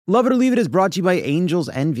Love It or Leave It is brought to you by Angel's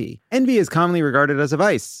Envy. Envy is commonly regarded as a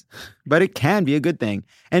vice, but it can be a good thing.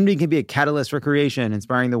 Envy can be a catalyst for creation,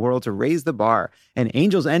 inspiring the world to raise the bar. And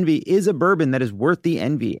Angel's Envy is a bourbon that is worth the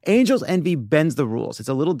envy. Angel's Envy bends the rules. It's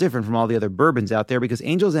a little different from all the other bourbons out there because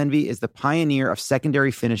Angel's Envy is the pioneer of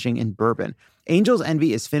secondary finishing in bourbon. Angel's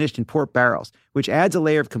Envy is finished in port barrels, which adds a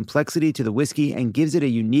layer of complexity to the whiskey and gives it a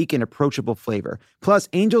unique and approachable flavor. Plus,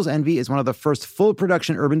 Angel's Envy is one of the first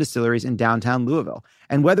full-production urban distilleries in downtown Louisville.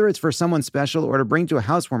 And whether it's for someone special or to bring to a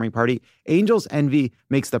housewarming party, Angel's Envy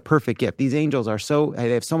makes the perfect gift. These angels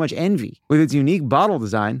they have so much envy. With its unique bottle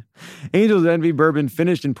design, Angel's Envy bourbon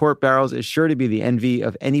finished in port barrels is sure to be the envy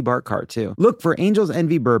of any bar cart, too. Look for Angel's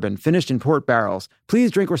Envy bourbon finished in port barrels.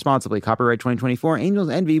 Please drink responsibly. Copyright 2024, Angel's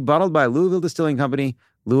Envy, bottled by Louisville Distilling Company,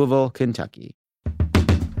 Louisville, Kentucky.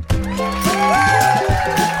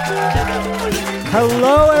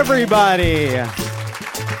 Hello, everybody.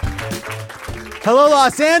 Hello,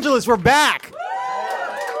 Los Angeles. We're back.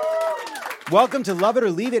 Welcome to Love It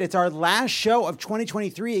or Leave It. It's our last show of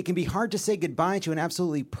 2023. It can be hard to say goodbye to an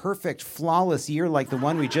absolutely perfect, flawless year like the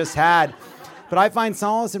one we just had. But I find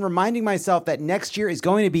solace in reminding myself that next year is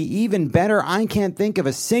going to be even better. I can't think of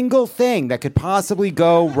a single thing that could possibly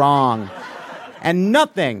go wrong. And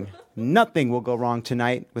nothing will go wrong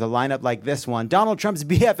tonight with a lineup like this one. Donald Trump's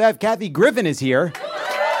BFF, Kathy Griffin, is here.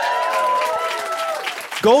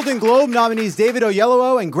 Golden Globe nominees David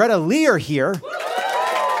Oyelowo and Greta Lee are here.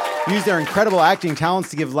 Use their incredible acting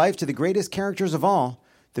talents to give life to the greatest characters of all,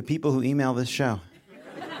 the people who email this show.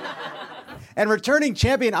 And returning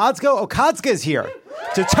champion Atsuko Okatsuka is here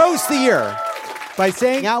to toast the year by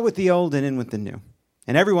saying out with the old and in with the new.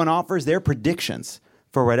 And everyone offers their predictions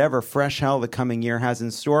for whatever fresh hell the coming year has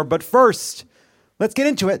in store. But first, let's get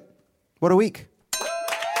into it. What a week.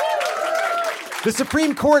 The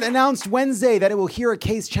Supreme Court announced Wednesday that it will hear a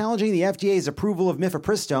case challenging the FDA's approval of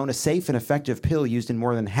mifepristone, a safe and effective pill used in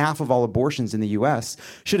more than half of all abortions in the U.S.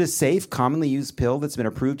 Should a safe, commonly used pill that's been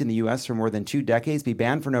approved in the U.S. for more than 2 decades be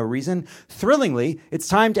banned for no reason? Thrillingly, it's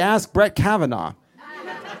time to ask Brett Kavanaugh.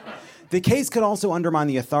 The case could also undermine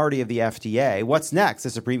the authority of the FDA. What's next? The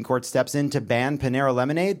Supreme Court steps in to ban Panera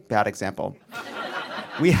Lemonade? Bad example.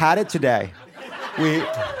 We had it today.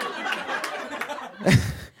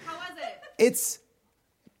 It's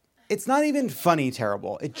not even funny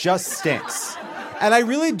terrible. It just stinks. And I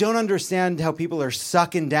really don't understand how people are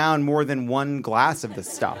sucking down more than one glass of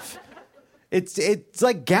this stuff. It's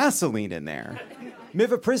like gasoline in there.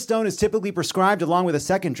 Mifepristone is typically prescribed along with a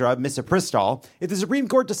second drug, misoprostol. If the Supreme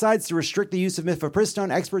Court decides to restrict the use of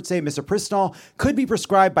mifepristone, experts say misoprostol could be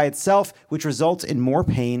prescribed by itself, which results in more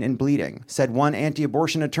pain and bleeding. Said one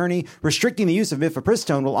anti-abortion attorney, restricting the use of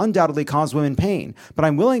mifepristone will undoubtedly cause women pain, but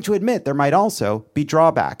I'm willing to admit there might also be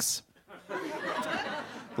drawbacks.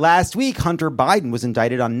 Last week, Hunter Biden was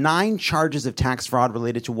indicted on 9 charges of tax fraud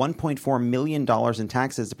related to $1.4 million in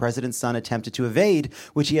taxes the president's son attempted to evade,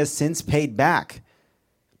 which he has since paid back.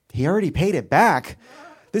 He already paid it back.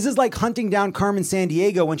 This is like hunting down Carmen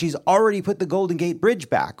Sandiego when she's already put the Golden Gate Bridge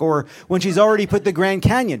back, or when she's already put the Grand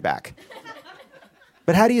Canyon back.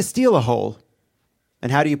 But how do you steal a hole?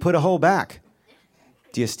 And how do you put a hole back?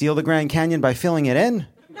 Do you steal the Grand Canyon by filling it in?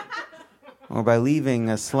 Or by leaving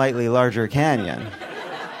a slightly larger canyon?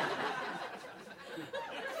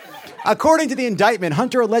 According to the indictment,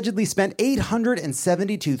 Hunter allegedly spent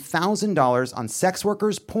 $872,000 on sex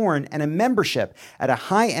workers, porn, and a membership at a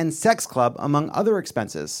high-end sex club, among other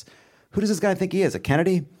expenses. Who does this guy think he is, a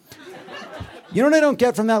Kennedy? You know what I don't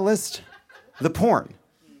get from that list? The porn.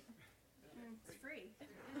 It's free.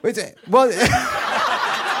 Wait, well,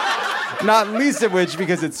 not least of which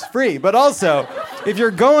because it's free, but also if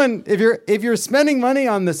you're spending money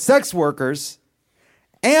on the sex workers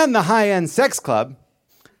and the high-end sex club.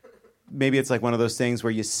 Maybe it's like one of those things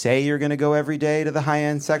where you say you're going to go every day to the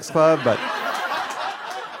high-end sex club, but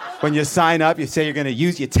when you sign up, you say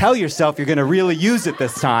you tell yourself you're going to really use it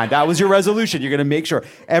this time. That was your resolution. You're going to make sure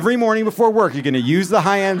every morning before work, you're going to use the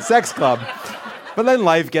high-end sex club. But then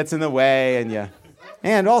life gets in the way,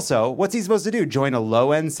 and also, what's he supposed to do? Join a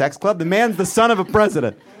low-end sex club? The man's the son of a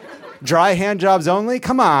president. Dry hand jobs only?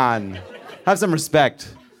 Come on. Have some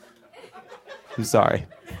respect. I'm sorry.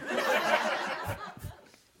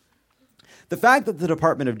 The fact that the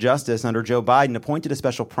Department of Justice under Joe Biden appointed a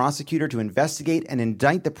special prosecutor to investigate and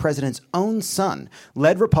indict the president's own son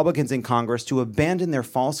led Republicans in Congress to abandon their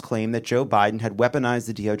false claim that Joe Biden had weaponized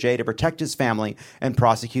the DOJ to protect his family and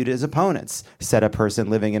prosecute his opponents, said a person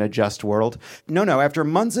living in a just world. No, after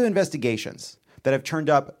months of investigations, that have turned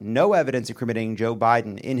up no evidence incriminating Joe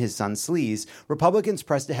Biden in his son's sleaze, Republicans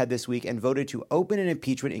pressed ahead this week and voted to open an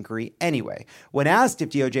impeachment inquiry anyway. When asked if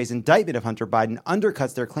DOJ's indictment of Hunter Biden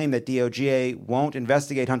undercuts their claim that DOJ won't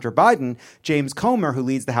investigate Hunter Biden, James Comer, who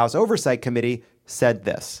leads the House Oversight Committee, said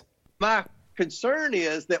this. My concern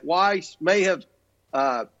is that Weiss may have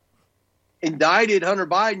indicted Hunter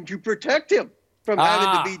Biden to protect him from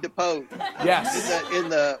having to be deposed. Yes. In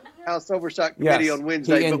the House Oversight Committee on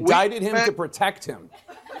Wednesday. He indicted him to protect him.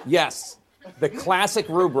 Yes. The classic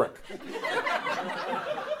rubric.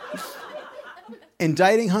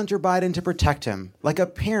 Indicting Hunter Biden to protect him, like a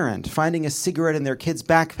parent finding a cigarette in their kid's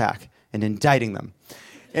backpack and indicting them.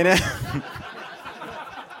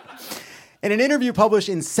 In an interview published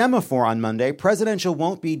in Semaphore on Monday, presidential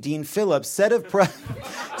won't-be Dean Phillips said of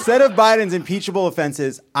Biden's impeachable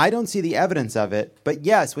offenses, "I don't see the evidence of it, but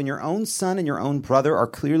yes, when your own son and your own brother are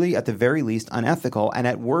clearly at the very least unethical and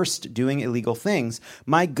at worst doing illegal things,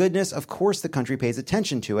 my goodness, of course the country pays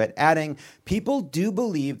attention to it," adding, "People do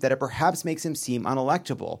believe that it perhaps makes him seem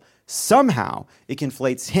unelectable. Somehow, it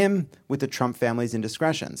conflates him with the Trump family's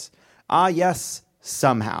indiscretions." Ah, yes,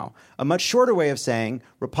 somehow. A much shorter way of saying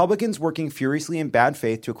Republicans working furiously in bad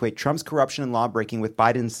faith to equate Trump's corruption and lawbreaking with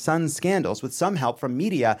Biden's son's scandals with some help from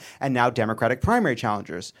media and now Democratic primary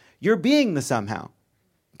challengers. You're being the somehow.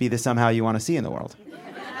 Be the somehow you want to see in the world.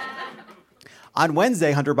 On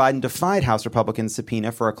Wednesday, Hunter Biden defied House Republicans'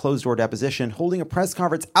 subpoena for a closed-door deposition, holding a press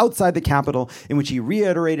conference outside the Capitol in which he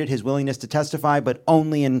reiterated his willingness to testify, but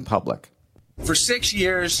only in public. For 6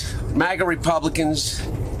 years, MAGA Republicans,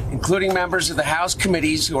 including members of the House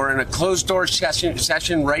committees who are in a closed-door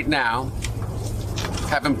session right now,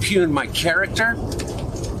 have impugned my character,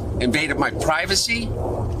 invaded my privacy,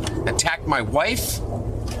 attacked my wife,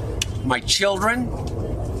 my children,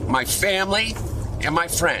 my family, and my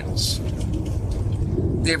friends.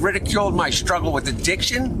 They've ridiculed my struggle with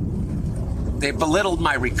addiction, they've belittled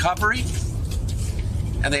my recovery,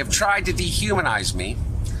 and they have tried to dehumanize me,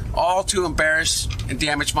 all to embarrass and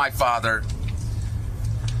damage my father,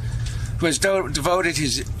 who has devoted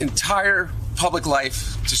his entire public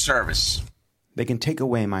life to service. They can take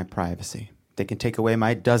away my privacy. They can take away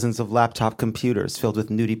my dozens of laptop computers filled with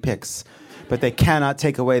nudie pics. But they cannot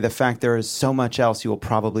take away the fact there is so much else you will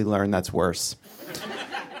probably learn that's worse.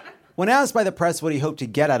 When asked by the press what he hoped to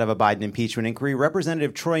get out of a Biden impeachment inquiry,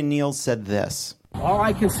 Representative Troy Niels said this. All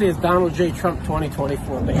I can see is Donald J. Trump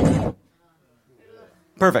 2024, baby.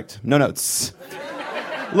 Perfect. No notes.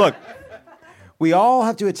 Look. We all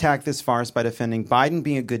have to attack this farce by defending Biden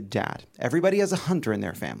being a good dad. Everybody has a hunter in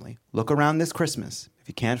their family. Look around this Christmas. If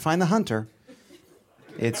you can't find the hunter,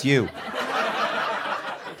 it's you.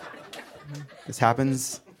 This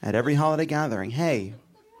happens at every holiday gathering. Hey,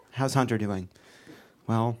 how's Hunter doing?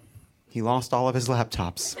 Well, he lost all of his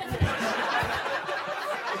laptops.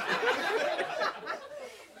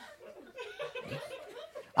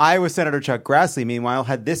 Iowa Senator Chuck Grassley, meanwhile,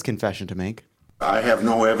 had this confession to make. I have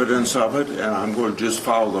no evidence of it, and I'm going to just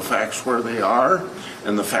follow the facts where they are,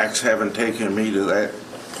 and the facts haven't taken me to that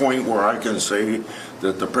point where I can say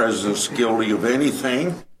that the president's guilty of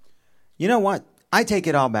anything. You know what? I take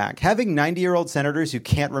it all back. Having 90-year-old senators who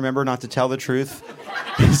can't remember not to tell the truth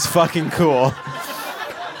is fucking cool.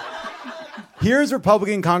 Here's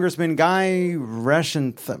Republican Congressman Guy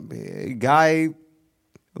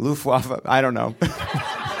Luftwaffe, I don't know,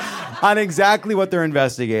 on exactly what they're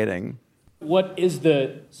investigating. What is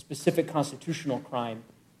the specific constitutional crime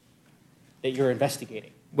that you're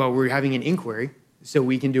investigating? Well, we're having an inquiry, so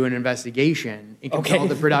we can do an investigation and control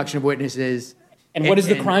the production of witnesses. And what is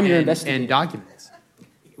the crime you're investigating? And documents.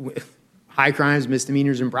 High crimes,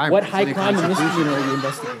 misdemeanors, and bribery. What high crime and misdemeanor are you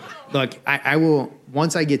investigating? Look, I will,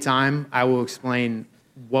 once I get time, I will explain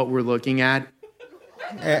what we're looking at.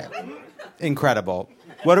 Incredible.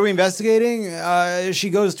 What are we investigating? She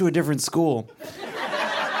goes to a different school.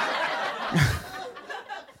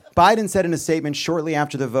 Biden said in a statement shortly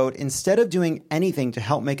after the vote, instead of doing anything to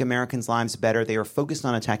help make Americans' lives better, they are focused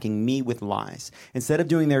on attacking me with lies. Instead of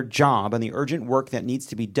doing their job on the urgent work that needs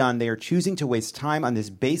to be done, they are choosing to waste time on this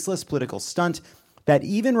baseless political stunt that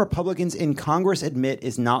even Republicans in Congress admit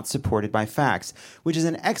is not supported by facts, which is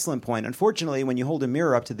an excellent point. Unfortunately, when you hold a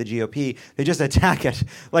mirror up to the GOP, they just attack it,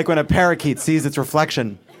 like when a parakeet sees its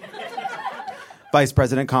reflection. Vice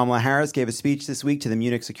President Kamala Harris gave a speech this week to the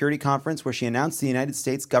Munich Security Conference where she announced the United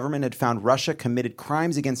States government had found Russia committed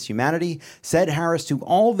crimes against humanity. Said Harris, to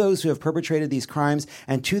all those who have perpetrated these crimes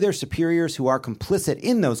and to their superiors who are complicit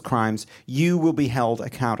in those crimes, you will be held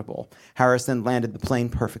accountable. Harris then landed the plane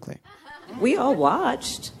perfectly. We all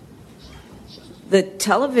watched the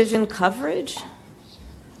television coverage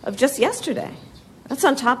of just yesterday. That's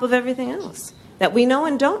on top of everything else. that we know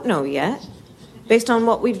and don't know yet, based on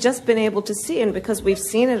what we've just been able to see. And because we've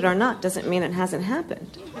seen it or not doesn't mean it hasn't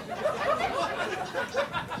happened.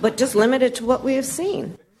 But just limited to what we have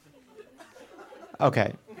seen.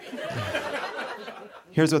 Okay.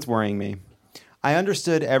 Here's what's worrying me. I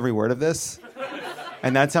understood every word of this,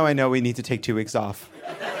 and that's how I know we need to take 2 weeks off.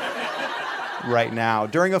 Right now.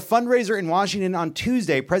 During a fundraiser in Washington on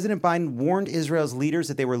Tuesday, President Biden warned Israel's leaders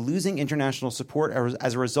that they were losing international support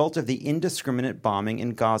as a result of the indiscriminate bombing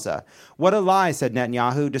in Gaza. What a lie, said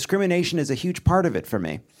Netanyahu. Discrimination is a huge part of it for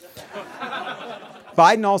me.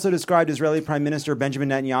 Biden also described Israeli Prime Minister Benjamin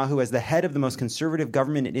Netanyahu as the head of the most conservative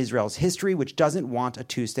government in Israel's history, which doesn't want a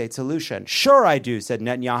two-state solution. Sure I do, said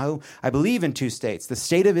Netanyahu. I believe in 2 states, the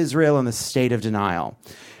state of Israel and the state of denial.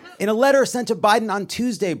 In a letter sent to Biden on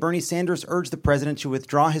Tuesday, Bernie Sanders urged the president to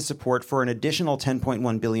withdraw his support for an additional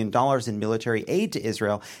 $10.1 billion in military aid to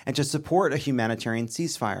Israel and to support a humanitarian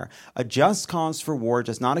ceasefire. A just cause for war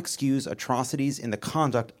does not excuse atrocities in the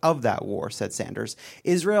conduct of that war, said Sanders.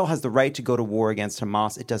 Israel has the right to go to war against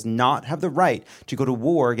Hamas. It does not have the right to go to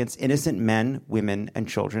war against innocent men, women, and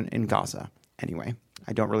children in Gaza. Anyway,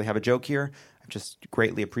 I don't really have a joke here. I've just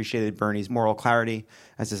greatly appreciated Bernie's moral clarity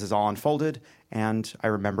as this has all unfolded, and I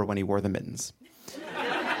remember when he wore the mittens.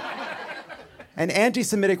 An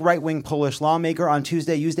anti-Semitic right-wing Polish lawmaker on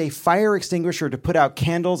Tuesday used a fire extinguisher to put out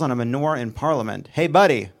candles on a menorah in Parliament. Hey,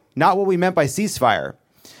 buddy, not what we meant by ceasefire.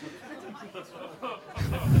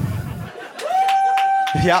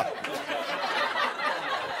 Yep.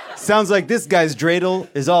 Sounds like this guy's dreidel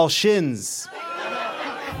is all shins.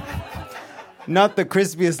 Not the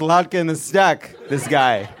crispiest latke in the stack, this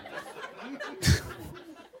guy.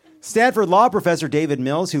 Stanford law professor David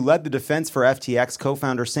Mills, who led the defense for FTX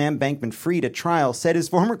co-founder Sam Bankman-Fried at trial, said his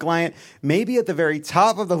former client may be at the very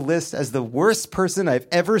top of the list as the worst person I've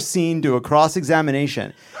ever seen do a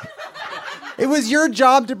cross-examination. It was your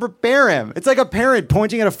job to prepare him. It's like a parent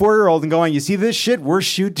pointing at a 4-year-old and going, you see this shit? Worst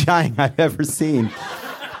shoot dying I've ever seen.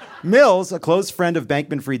 Mills, a close friend of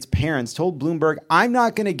Bankman-Fried's parents, told Bloomberg, I'm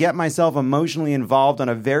not going to get myself emotionally involved on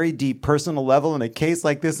a very deep personal level in a case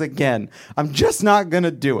like this again. I'm just not going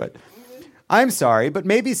to do it. I'm sorry, but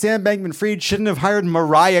maybe Sam Bankman-Fried shouldn't have hired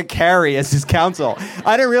Mariah Carey as his counsel.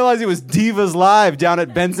 I didn't realize it was Divas Live down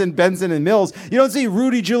at Benson and Mills. You don't see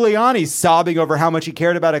Rudy Giuliani sobbing over how much he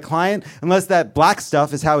cared about a client unless that black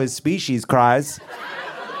stuff is how his species cries.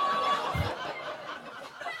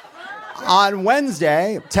 On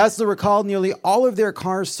Wednesday, Tesla recalled nearly all of their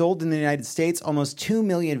cars sold in the United States, almost 2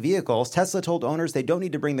 million vehicles. Tesla told owners they don't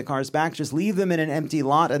need to bring the cars back, just leave them in an empty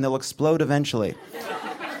lot and they'll explode eventually.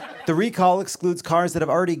 The recall excludes cars that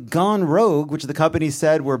have already gone rogue, which the company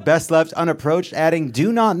said were best left unapproached, adding,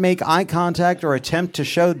 do not make eye contact or attempt to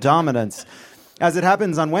show dominance. As it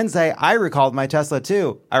happens on Wednesday, I recalled my Tesla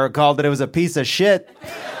too. I recalled that it was a piece of shit.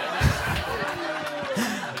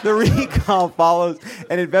 The recall follows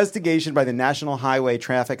an investigation by the National Highway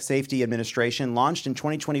Traffic Safety Administration launched in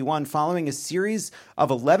 2021 following a series of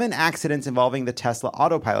 11 accidents involving the Tesla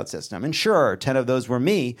autopilot system. And sure, 10 of those were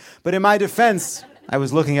me, but in my defense, I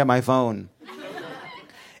was looking at my phone.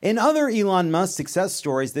 In other Elon Musk success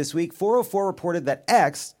stories this week, 404 reported that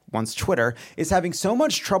X, once Twitter, is having so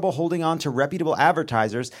much trouble holding on to reputable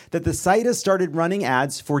advertisers that the site has started running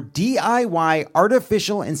ads for DIY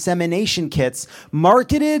artificial insemination kits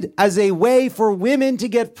marketed as a way for women to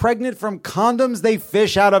get pregnant from condoms they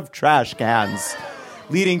fish out of trash cans,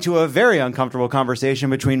 leading to a very uncomfortable conversation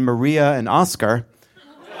between Maria and Oscar.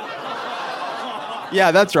 Yeah,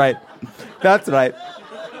 that's right. That's right.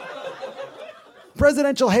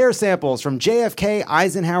 Presidential hair samples from JFK,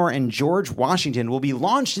 Eisenhower, and George Washington will be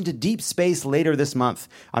launched into deep space later this month.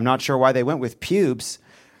 I'm not sure why they went with pubes,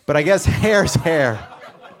 but I guess hair's hair.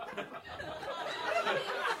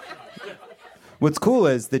 What's cool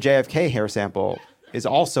is the JFK hair sample is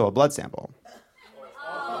also a blood sample.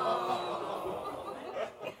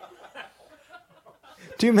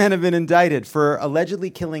 Two men have been indicted for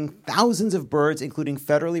allegedly killing thousands of birds, including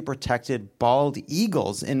federally protected bald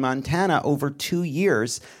eagles in Montana over 2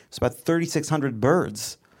 years. It's about 3,600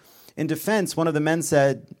 birds. In defense, one of the men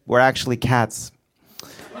said, we're actually cats.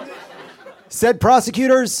 Said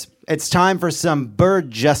prosecutors, it's time for some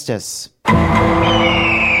bird justice.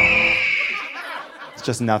 It's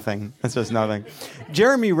just nothing. It's just nothing.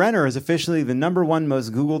 Jeremy Renner is officially the #1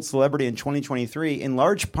 most Googled celebrity in 2023, in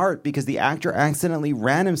large part because the actor accidentally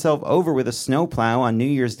ran himself over with a snowplow on New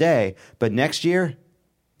Year's Day. But next year's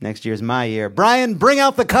my year. Brian, bring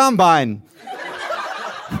out the combine.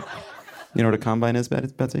 You know what a combine is,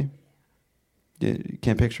 Betsy? You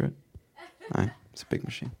can't picture it? It's a big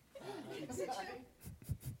machine.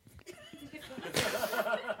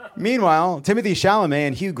 Meanwhile, Timothy Chalamet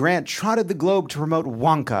and Hugh Grant trotted the globe to promote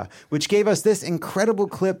Wonka, which gave us this incredible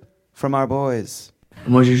clip from our boys.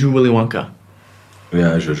 Moi, je joue Willy Wonka.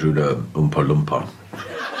 Yeah, je joue de Oompa Loompa.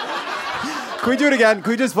 Can we do it again?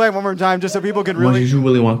 Can we just play it one more time just so people can really... Moi, je joue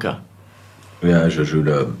Willy Wonka. Yeah, je joue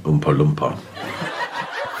de Oompa Loompa.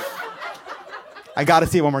 I gotta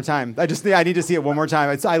see it one more time. I need to see it one more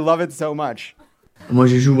time. I love it so much. Moi,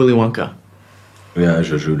 je joue Willy Wonka. Yeah,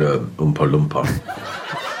 je joue de Oompa Loompa.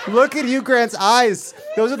 Look at Hugh Grant's eyes.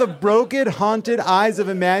 Those are the broken, haunted eyes of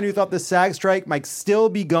a man who thought the SAG strike might still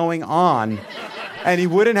be going on, and he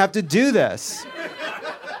wouldn't have to do this.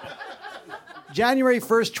 January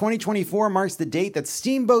 1st, 2024 marks the date that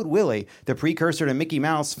Steamboat Willie, the precursor to Mickey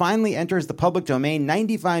Mouse, finally enters the public domain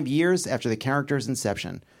 95 years after the character's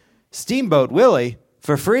inception. Steamboat Willie?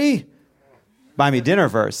 For free? Buy me dinner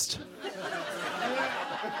first.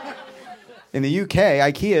 In the UK,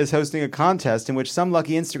 IKEA is hosting a contest in which some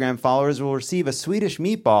lucky Instagram followers will receive a Swedish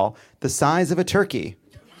meatball the size of a turkey.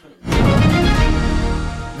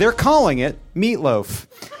 They're calling it meatloaf.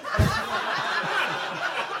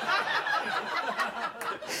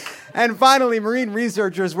 And finally, marine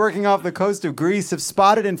researchers working off the coast of Greece have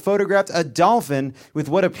spotted and photographed a dolphin with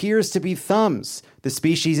what appears to be thumbs. The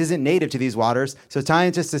species isn't native to these waters, so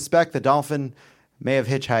scientists suspect the dolphin may have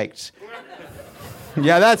hitchhiked.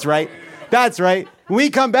 Yeah, that's right. That's right. When we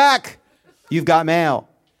come back, you've got mail.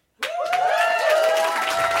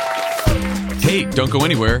 Hey, don't go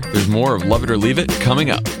anywhere. There's more of Love It or Leave It coming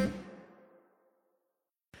up.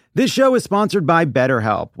 This show is sponsored by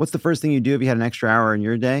BetterHelp. What's the first thing you do if you had an extra hour in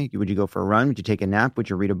your day? Would you go for a run? Would you take a nap? Would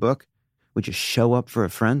you read a book? Would you show up for a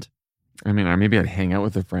friend? I mean, maybe I'd hang out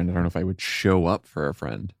with a friend. I don't know if I would show up for a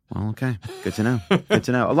friend. Well, okay. Good to know. Good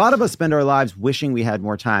to know. A lot of us spend our lives wishing we had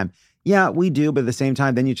more time. Yeah, we do, but at the same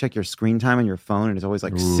time, then you check your screen time on your phone, and it's always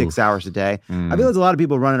like 6 hours a day. I feel there's a lot of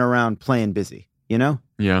people running around playing busy, you know?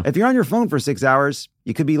 Yeah. If you're on your phone for 6 hours,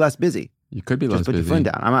 you could be less busy. You could be less busy. Just put your phone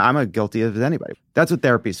down. I'm a guilty as anybody. That's what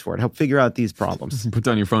therapy's for, to help figure out these problems. Put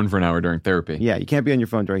down your phone for an hour during therapy. Yeah, you can't be on your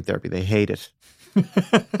phone during therapy. They hate it.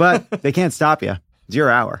 But they can't stop you. It's your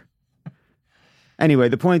hour. Anyway,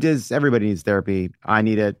 the point is everybody needs therapy. I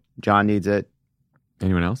need it. John needs it.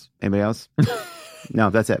 Anyone else? Anybody else? No,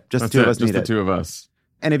 that's it. Just the two of us need it. Just the two of us.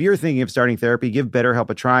 And if you're thinking of starting therapy, give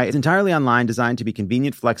BetterHelp a try. It's entirely online, designed to be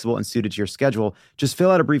convenient, flexible, and suited to your schedule. Just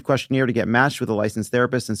fill out a brief questionnaire to get matched with a licensed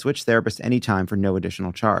therapist and switch therapists anytime for no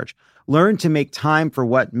additional charge. Learn to make time for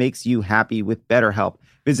what makes you happy with BetterHelp.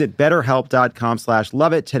 Visit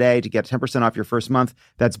BetterHelp.com/loveit today to get 10% off your first month.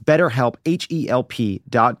 That's BetterHelp,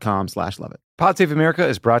 HELP.com/loveit. Pod Save America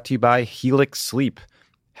is brought to you by Helix Sleep.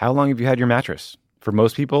 How long have you had your mattress? For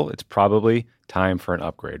most people, it's probably time for an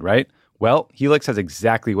upgrade, right? Well, Helix has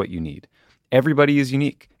exactly what you need. Everybody is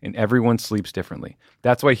unique, and everyone sleeps differently.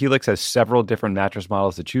 That's why Helix has several different mattress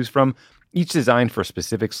models to choose from, each designed for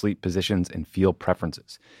specific sleep positions and feel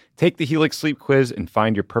preferences. Take the Helix Sleep Quiz and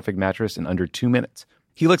find your perfect mattress in under 2 minutes.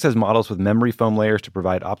 Helix has models with memory foam layers to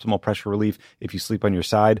provide optimal pressure relief if you sleep on your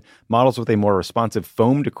side, models with a more responsive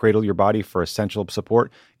foam to cradle your body for essential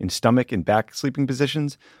support in stomach and back sleeping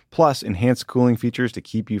positions, plus enhanced cooling features to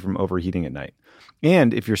keep you from overheating at night.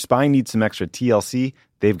 And if your spine needs some extra TLC,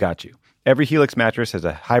 they've got you. Every Helix mattress has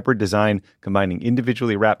a hybrid design combining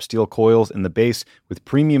individually wrapped steel coils in the base with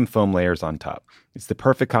premium foam layers on top. It's the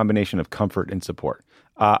perfect combination of comfort and support.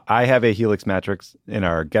 I have a Helix mattress in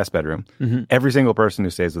our guest bedroom. Mm-hmm. Every single person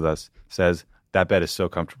who stays with us says, that bed is so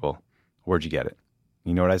comfortable. Where'd you get it?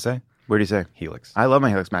 You know what I say? Where do you say? Helix. I love my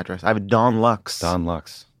Helix mattress. I have a Dawn Luxe. Dawn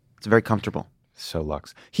Luxe. It's very comfortable. So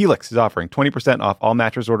Luxe. Helix is offering 20% off all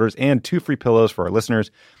mattress orders and 2 free pillows for our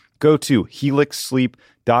listeners. Go to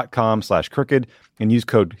helixsleep.com/crooked and use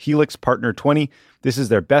code HelixPartner20. This is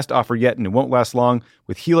their best offer yet, and it won't last long.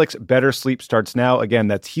 With Helix, better sleep starts now. Again,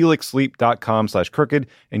 that's helixsleep.com/crooked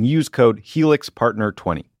and use code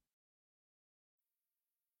HelixPartner20.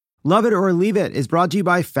 Love It or Leave It is brought to you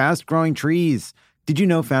by Fast Growing Trees. Did you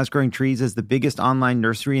know Fast Growing Trees is the biggest online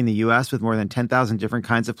nursery in the U.S. with more than 10,000 different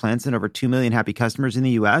kinds of plants and over 2 million happy customers in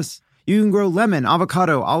the U.S.? You can grow lemon,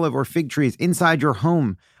 avocado, olive, or fig trees inside your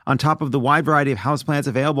home. On top of the wide variety of houseplants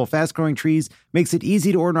available, Fast Growing Trees makes it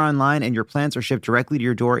easy to order online, and your plants are shipped directly to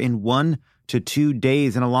your door in 1 to 2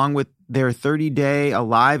 days. And along with their 30-day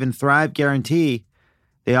Alive and Thrive guarantee,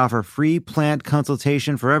 they offer free plant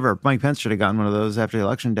consultation forever. Mike Pence should have gotten one of those after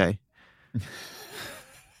Election Day.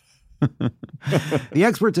 The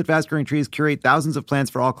experts at Fast Growing Trees curate thousands of plants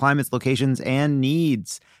for all climates, locations, and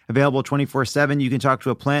needs. Available 24/7, you can talk to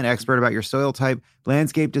a plant expert about your soil type,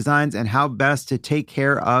 landscape designs, and how best to take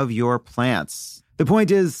care of your plants. The point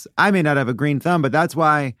is, I may not have a green thumb, but that's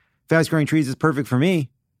why Fast Growing Trees is perfect for me.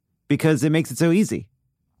 because it makes it so easy.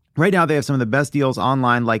 Right now, they have some of the best deals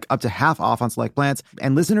online, like up to half off on select plans.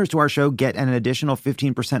 And listeners to our show get an additional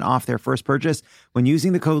 15% off their first purchase when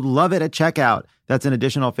using the code LOVEIT at checkout. That's an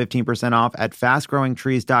additional 15% off at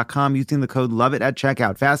fastgrowingtrees.com using the code LOVEIT at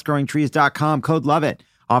checkout. Fastgrowingtrees.com, code LOVEIT.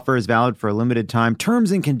 Offer is valid for a limited time.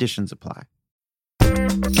 Terms and conditions apply.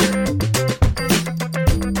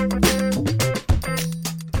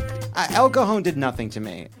 El Cajon did nothing to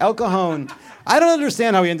me. El Cajon, I don't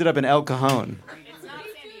understand how he ended up in El Cajon.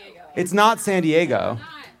 It's not San Diego.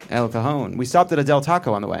 El Cajon. We stopped at a Del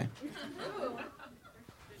Taco on the way.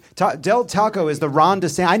 Del Taco is the Ron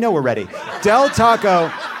DeSantis. I know we're ready. Del Taco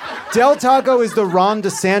is the Ron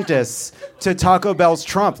DeSantis to Taco Bell's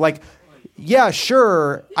Trump. Like, yeah,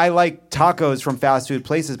 sure, I like tacos from fast food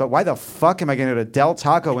places, but why the fuck am I going to go to Del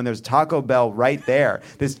Taco when there's Taco Bell right there?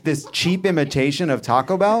 This cheap imitation of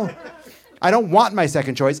Taco Bell? I don't want my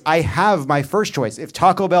second choice. I have my first choice. If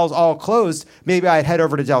Taco Bell's all closed, maybe I'd head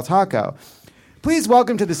over to Del Taco. Please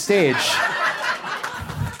welcome to the stage,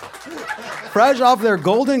 fresh off their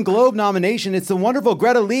Golden Globe nomination, it's the wonderful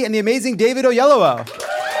Greta Lee and the amazing David Oyelowo.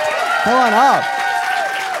 Come on up.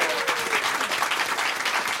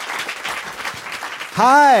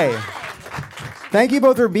 Hi. Thank you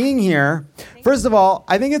both for being here. First of all,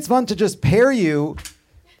 I think it's fun to just pair you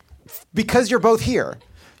because you're both here.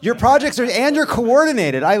 Your projects are, and you're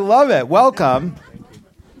coordinated. I love it. Welcome.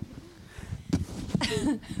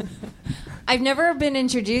 I've never been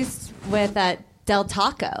introduced with Del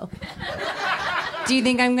Taco. Do you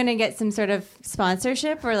think I'm going to get some sort of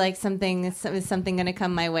sponsorship or like something? Is something going to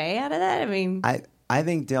come my way out of that? I mean, I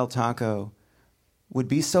think Del Taco would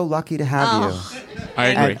be so lucky to have you. I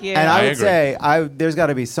agree. And I would say there's got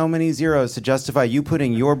to be so many zeros to justify you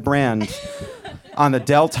putting your brand on the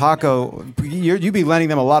Del Taco. You'd be lending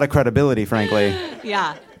them a lot of credibility, frankly.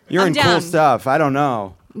 Yeah. You're I'm in down. cool stuff. I don't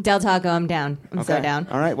know. Del Taco, I'm down. I'm so down.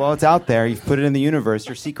 All right. Well, it's out there. You've put it in the universe.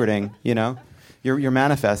 You're secreting, you know? You're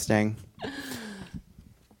manifesting.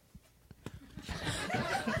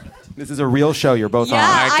 This is a real show you're both on.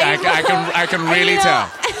 I can really tell.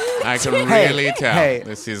 I can really tell. Hey.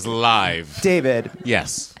 This is live. David.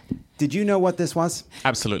 Yes. Did you know what this was?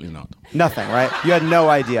 Absolutely not. Nothing, right? You had no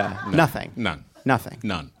idea. No. Nothing. None. Nothing.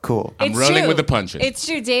 None. Cool. I'm rolling with the punches. It's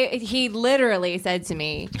true. Dave, he literally said to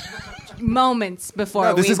me moments before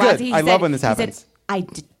No, this we is watched. good. I love when this happens. He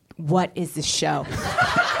said, what is the show?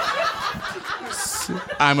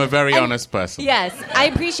 I'm a very honest person. Yes, I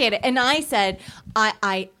appreciate it. And I said,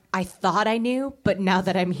 I thought I knew, but now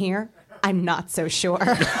that I'm here, I'm not so sure.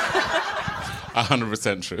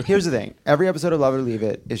 100% true. Here's the thing. Every episode of Love It or Leave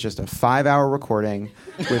It is just a 5-hour recording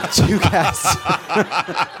with 2 guests.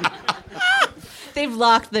 They've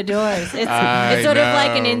locked the doors. It's sort of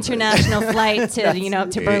like an international flight to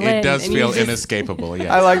to Berlin. It does feel inescapable,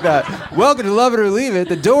 yeah. I like that. Welcome to Love It or Leave It.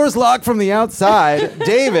 The door's locked from the outside.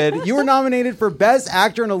 David, you were nominated for Best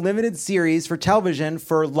Actor in a Limited Series for television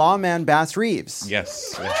for Lawman Bass Reeves.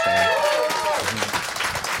 Yes.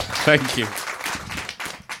 Thank you.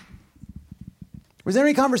 Was there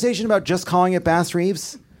any conversation about just calling it Bass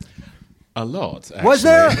Reeves? A lot, actually. Was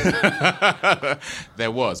there?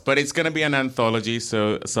 There was. But it's going to be an anthology,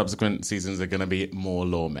 so subsequent seasons are going to be more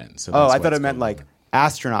lawmen. So I thought it meant like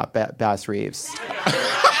astronaut Bass Reeves.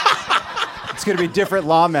 It's going to be different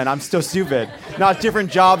lawmen. I'm so stupid. Not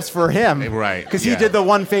different jobs for him. Right. Because he did the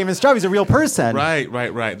one famous job. He's a real person.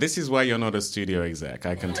 Right. This is why you're not a studio exec.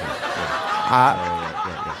 I can tell.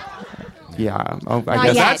 Yeah. Oh, I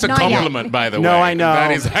guess that's a compliment, by the way. No, I know.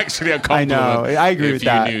 That is actually a compliment. I know. I agree with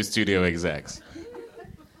that. If you knew studio execs.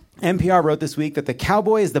 NPR wrote this week that the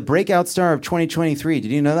Cowboy is the breakout star of 2023.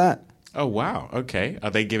 Did you know that? Oh, wow. Okay. Are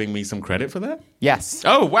they giving me some credit for that? Yes.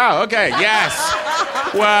 Oh, wow. Okay. Yes.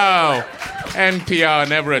 Wow. NPR,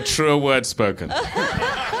 never a truer word spoken.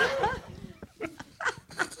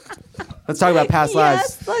 Let's talk about past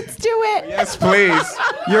lives. Yes, let's do it. Yes, please.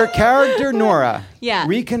 Your character, Nora, Yeah.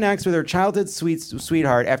 reconnects with her childhood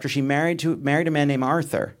sweetheart after she married a man named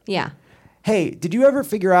Arthur. Yeah. Hey, did you ever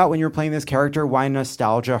figure out when you were playing this character why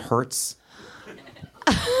nostalgia hurts?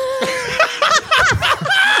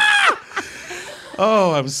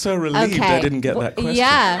 Oh, I'm so relieved I didn't get that question.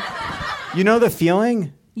 Yeah. You know the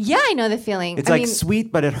feeling? Yeah, I know the feeling. It's I like mean,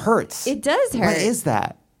 sweet, but it hurts. It does hurt. What is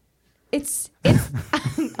that? It's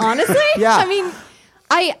honestly. Yeah. I mean,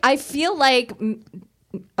 I feel like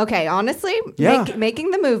honestly, Yeah.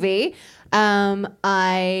 making the movie,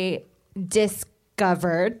 I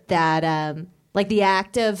discovered that like the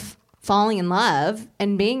act of falling in love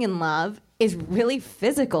and being in love is really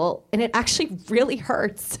physical, and it actually really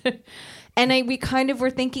hurts. And we kind of were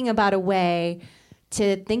thinking about a way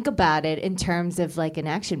to think about it in terms of like an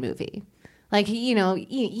action movie. Like, you know,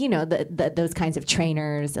 those kinds of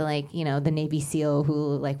trainers, like, you know, the Navy SEAL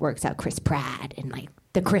who like works out Chris Pratt and like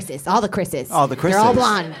all the Chris's. They're all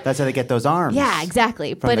blonde. That's how they get those arms. Yeah,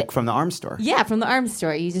 exactly. From the arms store. Yeah, from the arms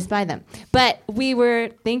store. You just buy them. But we were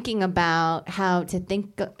thinking about how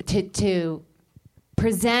to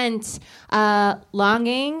present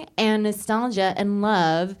longing and nostalgia and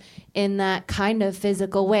love in that kind of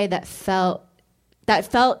physical way that felt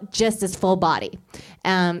just as full body,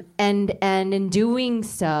 and in doing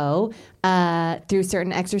so, through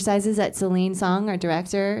certain exercises that Celine Song, our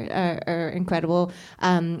director, our incredible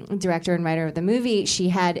director and writer of the movie, she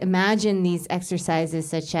had imagined these exercises,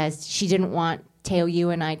 such as she didn't want Teo, you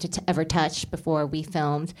and I to ever touch before we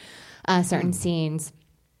filmed certain scenes.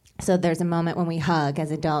 So there's a moment when we hug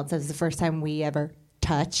as adults. That's the first time we ever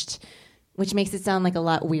touched, which makes it sound like a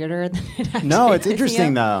lot weirder than it actually No, it's is,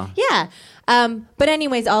 interesting though. Yeah. But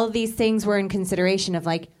anyways, all of these things were in consideration of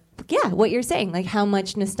like, yeah, what you're saying, like how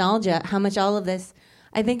much nostalgia, how much all of this,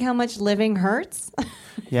 I think how much living hurts.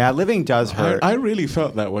 Yeah, living does hurt. I really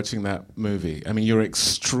felt that watching that movie. I mean, you're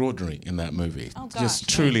extraordinary in that movie. Oh, gosh, just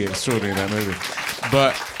truly extraordinary in that movie.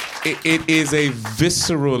 But it is a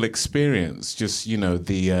visceral experience, just, you know,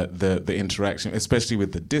 the interaction, especially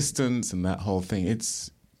with the distance and that whole thing.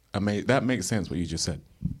 It's amazing. That makes sense what you just said.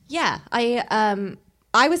 Yeah,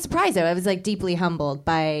 I was surprised though. I was like deeply humbled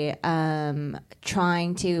by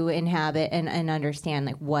trying to inhabit and understand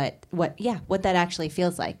like what that actually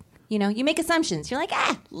feels like. You know, you make assumptions. You're like,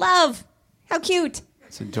 love, how cute.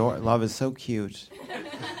 It's adorable. Love is so cute.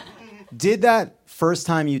 Did that first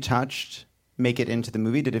time you touched make it into the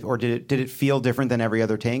movie? Did it feel different than every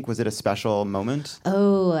other take? Was it a special moment?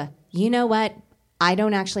 Oh, you know what? I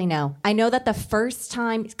don't actually know. I know that the first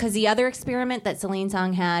time, because the other experiment that Celine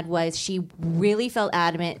Song had was she really felt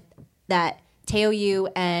adamant that Teo Yu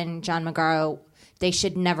and John Magaro, they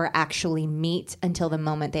should never actually meet until the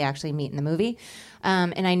moment they actually meet in the movie.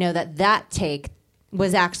 And I know that take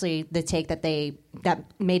was actually the take that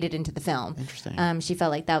made it into the film. Interesting. She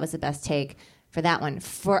felt like that was the best take for that one.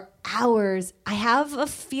 For ours, I have a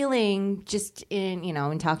feeling, just in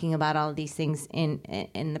talking about all of these things in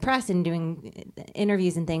the press and doing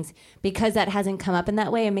interviews and things, because that hasn't come up in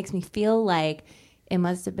that way, it makes me feel like it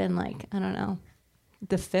must have been like, I don't know,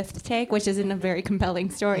 the fifth take, which isn't a very compelling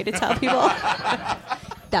story to tell people.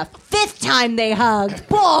 The fifth time they hugged,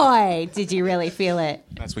 boy, did you really feel it.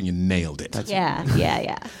 That's when you nailed it.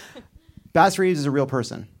 Yeah. Bass Reeves is a real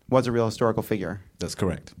person. Was a real historical figure. That's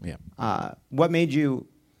correct, yeah. What made you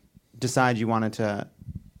decide you wanted to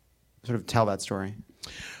sort of tell that story?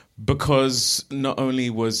 Because not only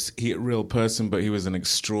was he a real person, but he was an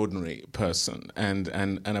extraordinary person and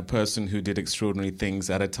a person who did extraordinary things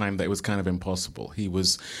at a time that was kind of impossible. He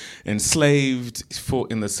was enslaved,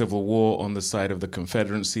 fought in the Civil War on the side of the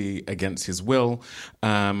Confederacy against his will,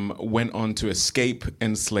 went on to escape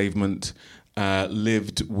enslavement,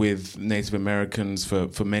 lived with Native Americans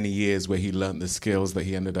for many years, where he learned the skills that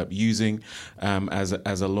he ended up using as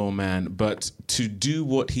a lawman. But to do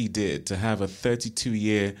what he did, to have a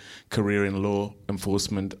 32-year career in law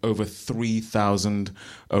enforcement, over 3,000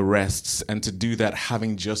 arrests, and to do that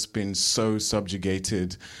having just been so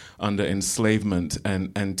subjugated under enslavement,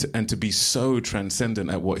 and to be so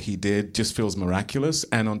transcendent at what he did, just feels miraculous.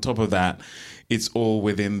 And on top of that, it's all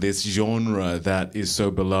within this genre that is so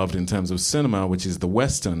beloved in terms of cinema, which is the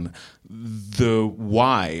Western. The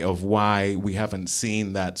why we haven't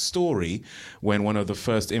seen that story, when one of the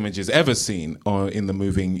first images ever seen in the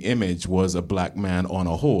moving image was a black man on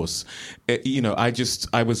a horse.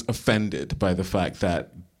 I was offended by the fact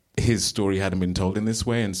that his story hadn't been told in this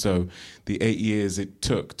way. And so the 8 years it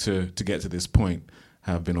took to get to this point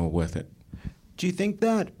have been all worth it. Do you think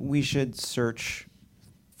that we should search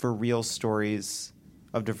for real stories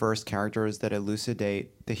of diverse characters that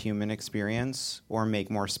elucidate the human experience, or make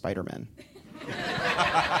more Spider-Men? Do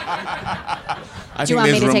you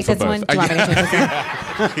want me to take this one?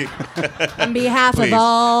 On behalf of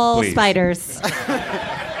all spiders.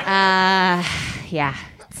 Yeah,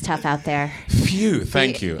 it's tough out there. Phew,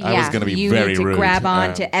 thank you. I was going to be very rude. You need to grab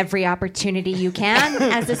on to every opportunity you can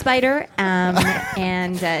as a spider,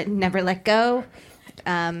 and never let go.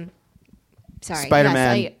 Sorry.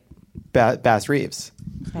 Spider-Man, yes, Bass Reeves.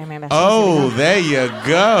 Spider-Man, Bass Reeves. There you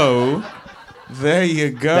go. There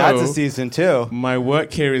you go. That's a season 2. My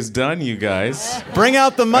work here is done, you guys. Bring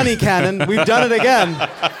out the money cannon. We've done it again.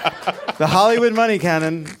 The Hollywood money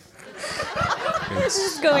cannon. This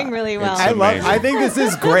is going really well. I think this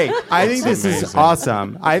is great. I think this is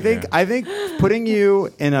awesome. I think putting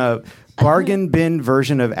you in a bargain bin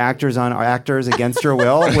version of actors on actors against your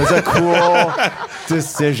will was a cool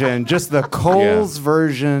decision. Just the Coles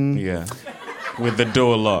version. Yeah. With the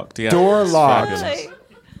door locked. Yeah. Door It's locked. fabulous.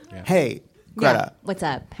 Hey, Greta. Yeah. What's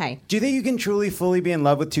up? Hi. Do you think you can truly, fully be in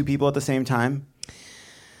love with two people at the same time?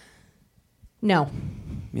 No.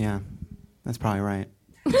 Yeah, that's probably right.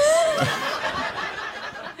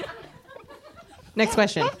 Next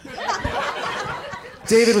question.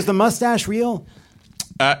 David, was the mustache real?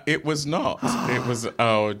 It was not. It was.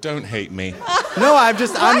 Oh, don't hate me. No,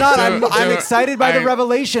 I'm not. I'm excited by the I-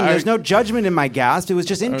 revelation. There's I- no judgment in my gasp. It was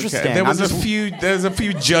just interesting. Okay. There's a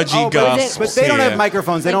few judgy gasps. But they don't here. have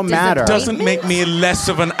microphones. They don't matter. It doesn't make me less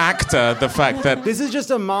of an actor. The fact that This is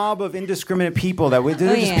just a mob of indiscriminate people they're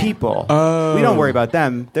just yeah. people. Oh. We don't worry about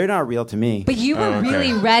them. They're not real to me. But you were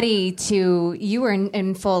really ready to. You were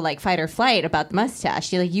in full like fight or flight about the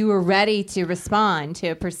mustache. You were ready to respond to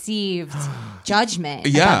a perceived judgment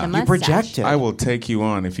about the mustache. I will take you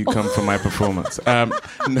on if you come for my performance.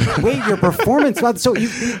 Wait, your performance? What? So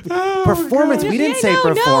performance? We didn't say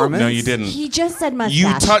performance. No, you didn't. He just said mustache.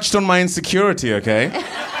 You touched on my insecurity, okay?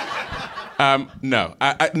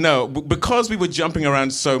 No, because we were jumping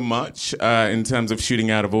around so much in terms of shooting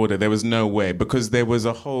out of order, there was no way, because there was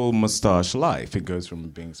a whole mustache life. It goes from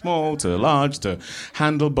being small to large to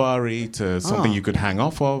handlebarry to something you could hang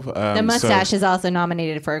off of. The mustache is also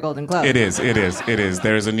nominated for a Golden Globe. It is.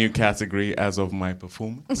 There is a new category as of my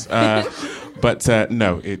performance. But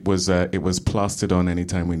no, it was plastered on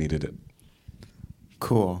anytime we needed it.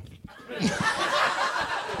 Cool.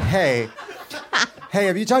 Hey,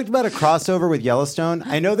 have you talked about a crossover with Yellowstone?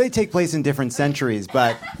 I know they take place in different centuries,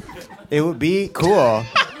 but it would be cool.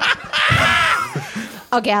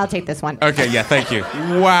 Okay, I'll take this one. Okay, yeah, thank you.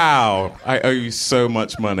 Wow, I owe you so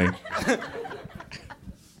much money.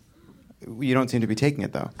 You don't seem to be taking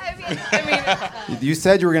it, though. You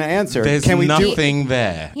said you were going to answer. There's nothing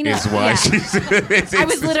there, You know, is why yeah. she's... I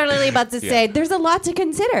was literally about to say, there's a lot to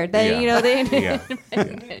consider. That, Yeah. you know, they, Do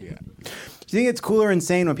you think it's cool or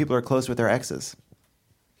insane when people are close with their exes?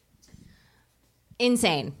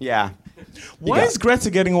 Insane. Yeah. Why is Greta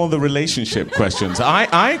getting all the relationship questions?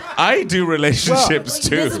 I do relationships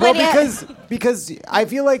too. Well, because I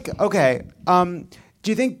feel like, okay, do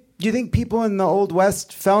you think people in the Old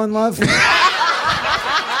West fell in love?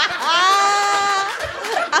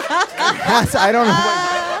 I don't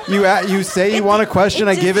know. You say you want a question,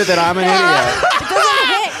 I give it that I'm an idiot.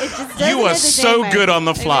 You are so good on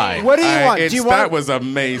the fly. What do you want? That was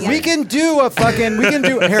amazing. We can do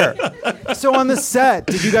here. So on the set,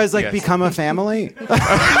 did you guys become a family?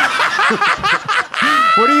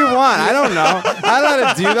 What do you want? I don't know. I don't know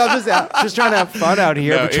how to do that. I'm just trying to have fun out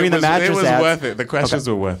here between the mattress It was ads. worth it. The questions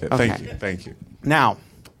were worth it. Okay. Thank you. Now,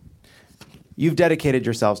 you've dedicated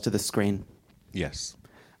yourselves to the screen. Yes.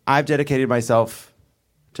 I've dedicated myself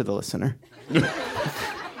to the listener.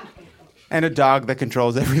 And a dog that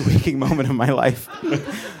controls every waking moment of my life.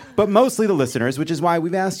 But mostly the listeners, which is why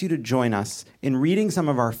we've asked you to join us in reading some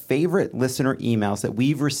of our favorite listener emails that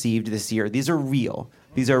we've received this year. These are real.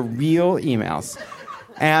 These are real emails.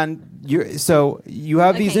 And you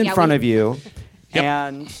have these in front of you. Yep.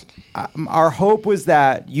 And our hope was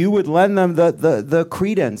that you would lend them the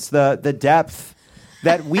credence, the depth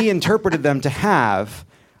that we interpreted them to have.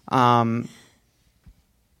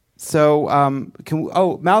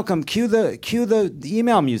 Malcolm, cue the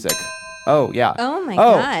email music. Oh yeah. Oh my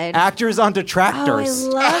God. Actors onto tractors.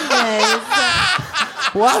 Oh, I love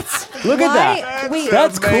this. What? Look at that. Wait.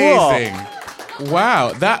 That's amazing. cool.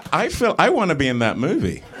 Wow, I want to be in that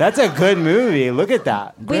movie. That's a good movie. Look at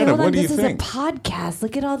that. Wait, Greta, hold on. what do you This is think? a podcast.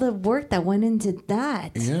 Look at all the work that went into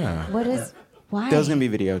that. Yeah. Why? There's gonna be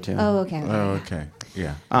video too. Oh, okay. Oh, okay.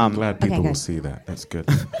 Yeah. I'm glad people will see that. That's good.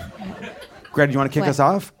 Greta, do you want to kick What? us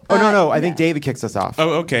off? Oh no. I think David kicks us off.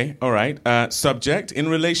 Oh, okay. All right. Subject, in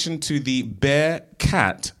relation to the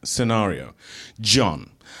bear-cat scenario. John,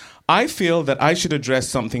 I feel that I should address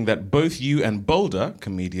something that both you and Boulder,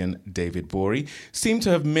 comedian David Bory, seem to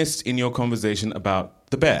have missed in your conversation about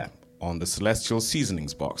the bear on the Celestial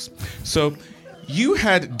Seasonings box. So, you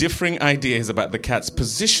had differing ideas about the cat's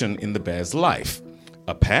position in the bear's life.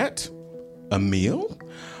 A pet? A meal?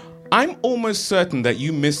 I'm almost certain that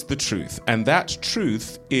you missed the truth, and that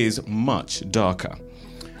truth is much darker.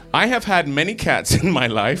 I have had many cats in my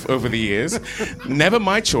life over the years. Never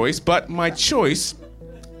my choice, but my choice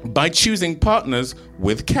by choosing partners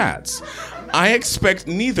with cats. I expect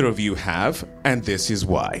neither of you have, and this is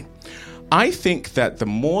why. I think that the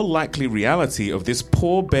more likely reality of this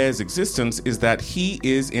poor bear's existence is that he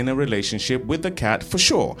is in a relationship with the cat for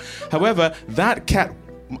sure. However, that cat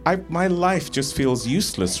my life just feels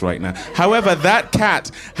useless right now. However, that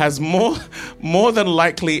cat has more than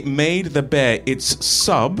likely made the bear its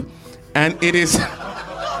sub, and it is...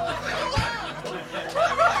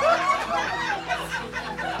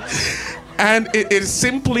 And it is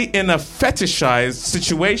simply in a fetishized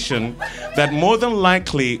situation that more than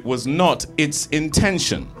likely was not its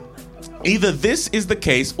intention. Either this is the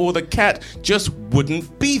case or the cat just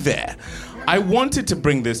wouldn't be there. I wanted to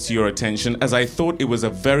bring this to your attention as I thought it was a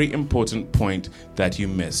very important point that you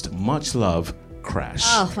missed. Much love, Crash.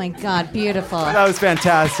 Oh my God, beautiful. That was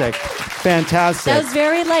fantastic. Fantastic. That was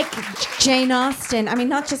very like Jane Austen. I mean,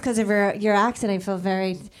 not just because of your accent. I feel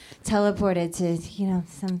very teleported to,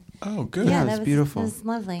 some... Oh, good. Yeah, that was beautiful. That was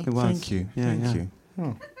lovely. It was. Thank you. Thank you.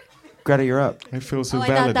 Oh. Greta, you're up. I feel so I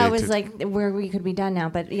validated. thought that was like where we could be done now,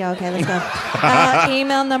 but yeah, okay, let's go.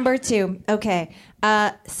 Email number 2. Okay.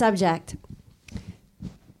 Subject.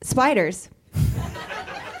 Spiders.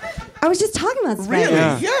 I was just talking about spiders. Really?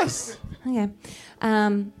 Yeah. Yes. Okay.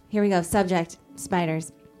 Here we go. Subject.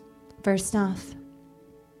 Spiders. First off,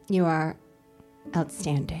 you are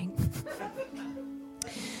outstanding.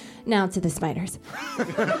 Now to the spiders.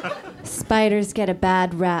 Spiders get a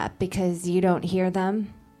bad rap because you don't hear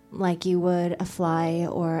them like you would a fly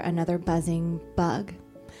or another buzzing bug.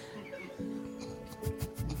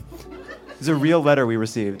 It's a real letter we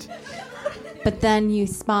received. But then you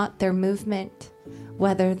spot their movement,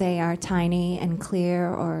 whether they are tiny and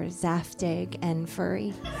clear or zaftig and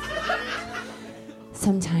furry.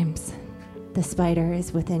 Sometimes the spider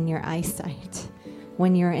is within your eyesight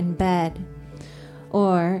when you're in bed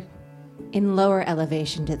or in lower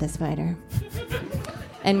elevation to the spider.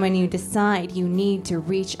 And when you decide you need to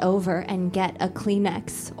reach over and get a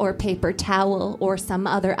Kleenex or paper towel or some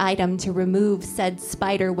other item to remove said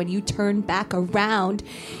spider, when you turn back around,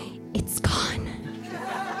 it's gone.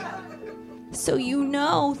 So you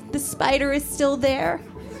know the spider is still there,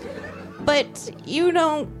 but you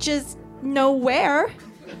don't just know where.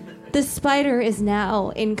 The spider is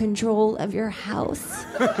now in control of your house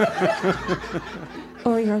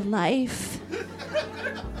or your life.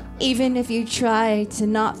 Even if you try to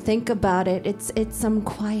not think about it, it's some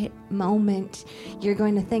quiet moment. You're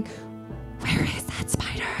going to think, where is that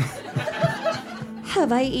spider?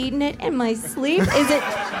 Have I eaten it in my sleep? Is it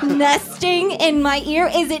nesting in my ear?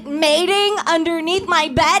 Is it mating underneath my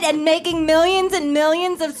bed and making millions and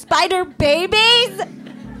millions of spider babies?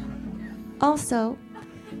 Also,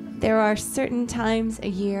 there are certain times a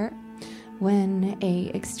year when a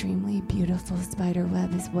extremely beautiful spider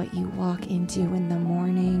web is what you walk into in the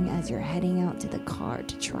morning as you're heading out to the car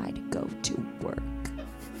to try to go to work.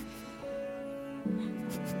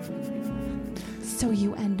 So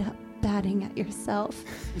you end up batting at yourself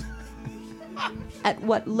at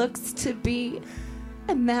what looks to be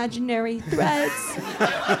imaginary threads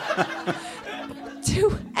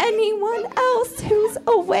to anyone else who's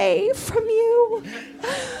away from you.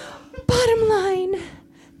 Bottom line,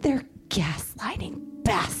 they're gaslighting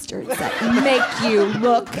bastards that make you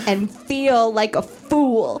look and feel like a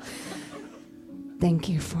fool. Thank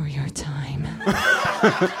you for your time.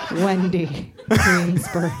 Wendy,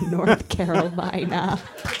 Greensboro, North Carolina.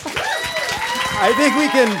 I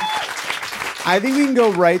think we can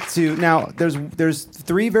go right to now. There's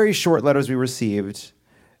 3 very short letters we received,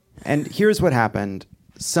 and here's what happened.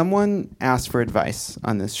 Someone asked for advice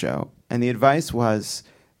on this show, and the advice was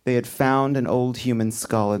they had found an old human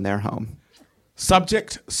skull in their home.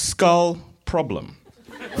 Subject: skull problem.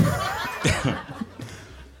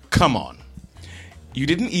 Come on. You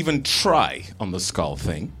didn't even try on the skull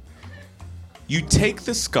thing. You take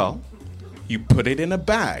the skull, you put it in a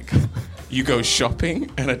bag. You go shopping,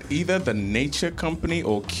 and at either the Nature Company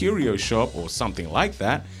or Curio Shop or something like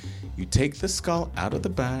that, you take the skull out of the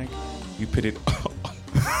bag, you put it on...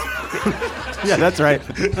 Yeah, that's right.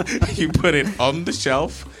 You put it on the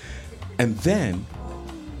shelf, and then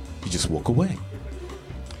you just walk away.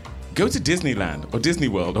 Go to Disneyland or Disney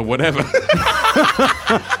World or whatever.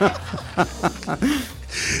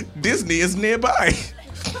 Disney is nearby.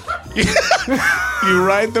 You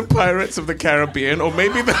ride the Pirates of the Caribbean, or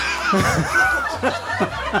maybe the...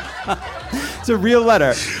 It's a real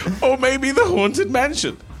letter. Or maybe the Haunted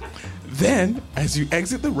Mansion. Then, as you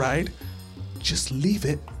exit the ride, just leave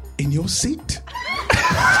it in your seat.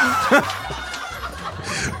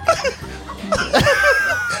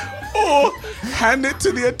 Or hand it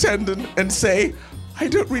to the attendant and say, I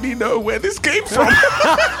don't really know where this came from.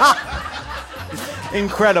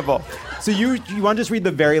 Incredible. So you want to just read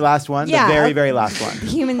the very last one? Yeah. The very, very last one.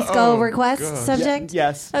 Human skull request subject?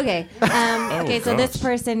 Yes. Okay. So this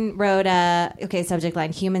person wrote subject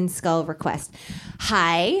line, human skull request.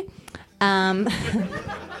 Hi.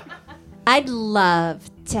 I'd love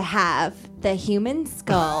to have the human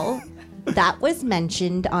skull that was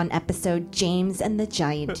mentioned on episode James and the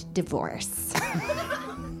Giant Divorce.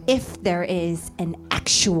 If there is an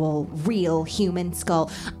actual, real human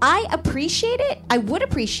skull. I would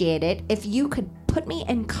appreciate it if you could put me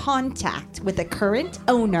in contact with a current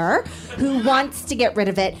owner who wants to get rid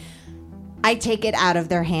of it. I take it out of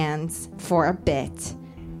their hands for a bit,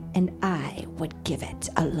 and I would give it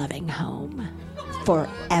a loving home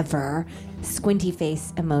forever. Squinty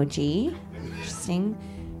face emoji. Interesting.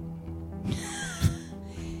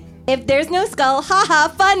 If there's no skull, haha,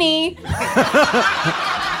 funny.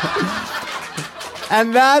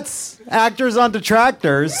 And that's Actors on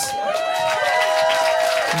Detractors.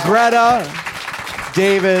 Greta,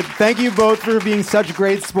 David, thank you both for being such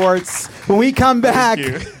great sports. When we come back,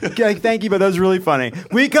 thank you, but that was really funny.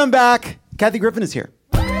 When we come back, Kathy Griffin is here.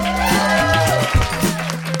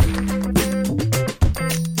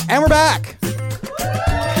 And we're back.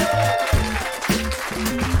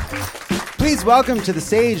 Please welcome to the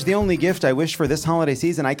stage the only gift I wish for this holiday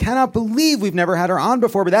season. I cannot believe we've never had her on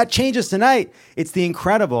before, but that changes tonight. It's the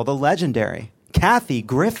incredible, the legendary Kathy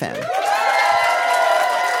Griffin.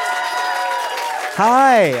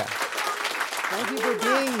 Hi. Thank you for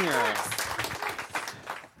being here.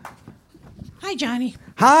 Hi, Johnny.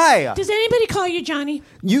 Hi. Does anybody call you Johnny?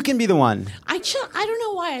 You can be the one. I don't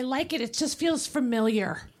know why I like it. It just feels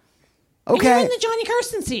familiar. Okay. And you're in the Johnny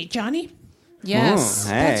Carson seat, Johnny. Yes, Ooh,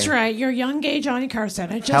 hey. That's right. You're young, gay Johnny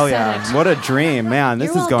Carson. I just Hell said yeah. it. What a dream. Man,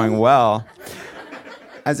 this You're is going welcome. well.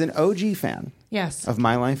 As an OG fan Yes. of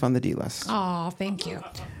My Life on the D-List, Oh, thank you.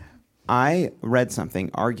 I read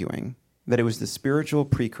something arguing that it was the spiritual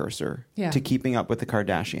precursor Yeah. to Keeping Up with the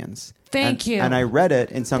Kardashians. Thank you. And I read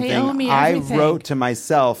it in owe something me I everything. wrote to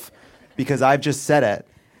myself because I've just said it.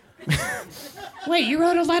 Wait, you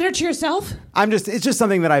wrote a letter to yourself? It's just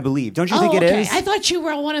something that I believe. Don't you think it okay. is? I thought you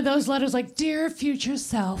wrote one of those letters like, Dear future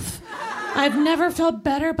self, I've never felt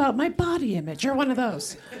better about my body image. You're one of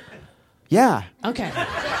those. Yeah. Okay.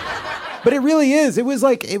 But it really is. It was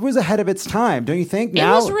ahead of its time, don't you think? It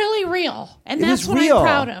was really real. And It that's was what real. I'm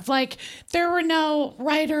proud of. Like, there were no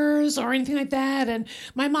writers or anything like that. And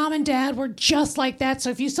my mom and dad were just like that. So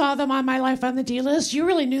if you saw them on My Life on the D-List, you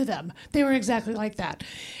really knew them. They were exactly like that.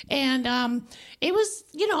 And it was,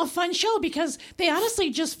 a fun show because they honestly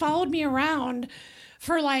just followed me around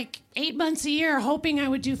for like 8 months a year, hoping I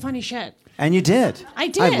would do funny shit. And you did. I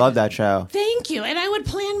did. I love that show. Thank you. And I would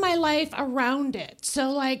plan my life around it. So,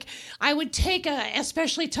 like, I would take a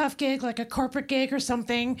especially tough gig, like a corporate gig or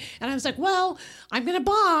something, and I was like, well, I'm going to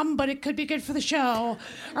bomb, but it could be good for the show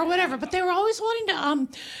or whatever. But they were always wanting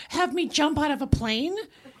to have me jump out of a plane.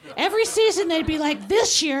 Every season, they'd be like,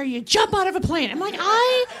 this year, you jump out of a plane. I'm like,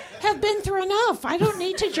 I have been through enough. I don't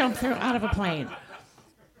need to jump out of a plane.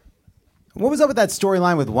 What was up with that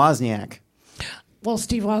storyline with Wozniak? Well,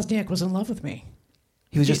 Steve Wozniak was in love with me.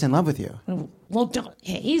 He was just in love with you. Well,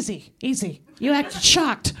 easy. You acted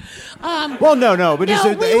shocked. Well, no, but we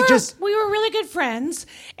were were really good friends,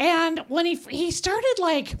 and when he started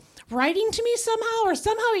like writing to me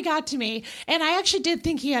somehow he got to me, and I actually did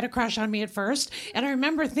think he had a crush on me at first, and I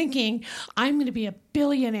remember thinking I'm going to be a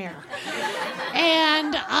billionaire.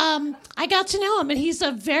 And I got to know him, and he's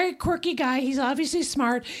a very quirky guy. He's obviously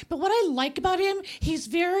smart, but what I like about him, he's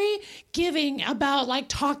very giving about like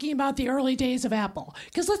talking about the early days of Apple.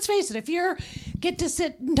 Because let's face it, if you get to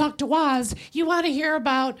sit and talk to Woz, you want to hear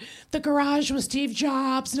about the garage with Steve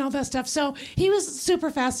Jobs and all that stuff. So he was super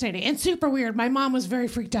fascinating and super weird. My mom was very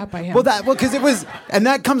freaked out by him. Because it was, and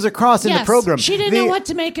that comes across in the Yes, program. she didn't know what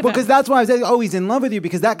to make of it. Because that's why I was like, he's in love with you,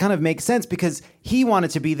 because that kind of makes sense, because he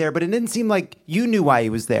wanted to be there, but it didn't seem like you knew why he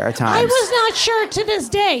was there at times. I was not sure to this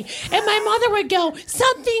day. And my mother would go,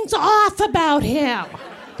 something's off about him.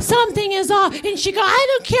 Something is off. And she'd go, I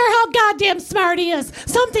don't care how goddamn smart he is.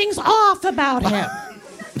 Something's off about him.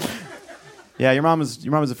 Yeah, your mom was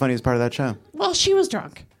the funniest part of that show. Well, she was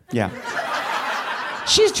drunk. Yeah.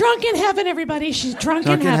 She's drunk in heaven, everybody. She's drunk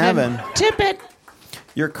in heaven. Tip it.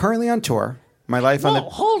 You're currently on tour. My Life on the...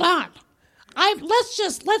 Hold on.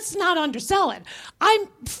 Let's not undersell it. I'm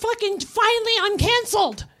fucking finally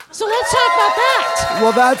uncanceled. So let's talk about that.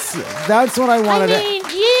 Well, that's what I wanted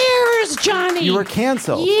years, Johnny. You were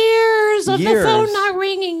canceled. Years of the phone not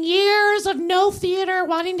ringing. Years of no theater,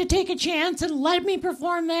 wanting to take a chance and let me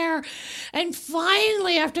perform there. And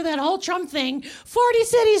finally, after that whole Trump thing, 40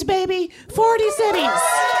 cities, baby. 40 cities.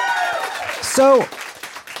 So...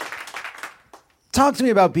 talk to me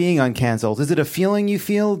about being uncanceled. Is it a feeling you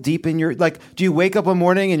feel deep in your... Like, do you wake up one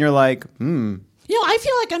morning and you're like, I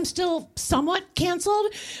feel like I'm still somewhat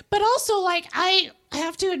canceled, but also like I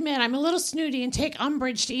have to admit I'm a little snooty and take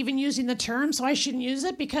umbrage to even using the term, so I shouldn't use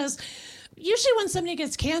it because usually when somebody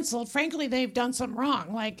gets canceled, frankly, they've done something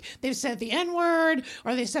wrong. Like they've said the N-word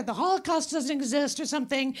or they said the Holocaust doesn't exist or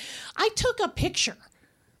something. I took a picture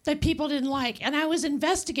that people didn't like. And I was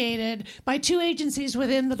investigated by 2 agencies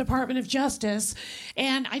within the Department of Justice.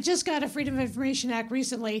 And I just got a Freedom of Information Act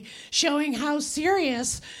recently showing how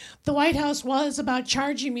serious the White House was about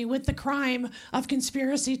charging me with the crime of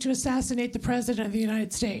conspiracy to assassinate the President of the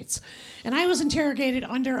United States. And I was interrogated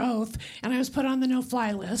under oath, and I was put on the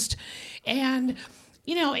no-fly list. And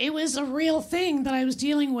it was a real thing that I was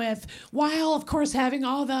dealing with while, of course, having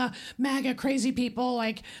all the MAGA crazy people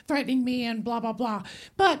like threatening me and blah, blah, blah.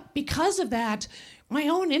 But because of that, my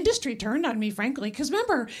own industry turned on me, frankly, because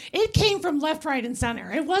remember, it came from left, right, and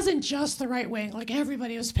center. It wasn't just the right wing. Like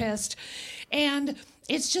everybody was pissed. And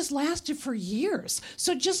it's just lasted for years.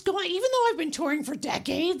 So just going, even though I've been touring for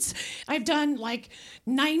decades, I've done like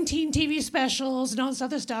 19 TV specials and all this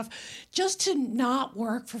other stuff, just to not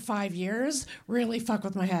work for 5 years really fuck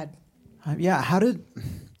with my head. Yeah, how did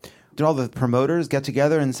all the promoters get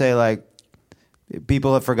together and say like,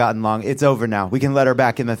 people have forgotten long, it's over now, we can let her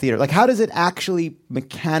back in the theater? Like, how does it actually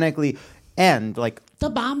mechanically end? Like, the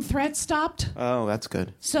bomb threat stopped. Oh, that's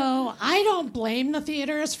good. So I don't blame the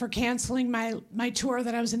theaters for canceling my tour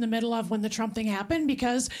that I was in the middle of when the Trump thing happened,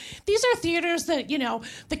 because these are theaters that,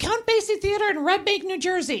 the Count Basie Theater in Red Bank, New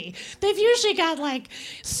Jersey, they've usually got like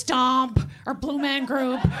Stomp or Blue Man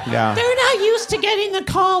Group. Yeah. They're not used to getting the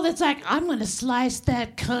call that's like, I'm going to slice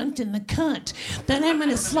that cunt in the cunt. Then I'm going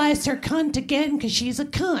to slice her cunt again because she's a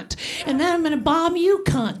cunt. And then I'm going to bomb you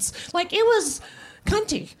cunts. Like, it was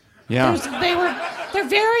cunty. Yeah. They're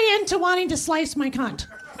very into wanting to slice my cunt.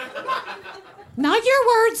 Not your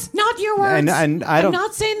words. Not your words. And I'm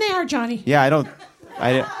not saying they are, Johnny. Yeah,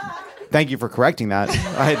 I thank you for correcting that.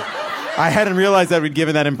 I hadn't realized that we'd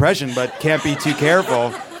given that impression, but can't be too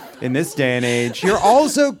careful in this day and age. You're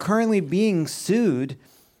also currently being sued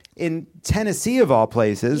in Tennessee, of all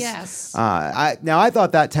places. Yes. I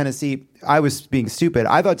thought that Tennessee, I was being stupid.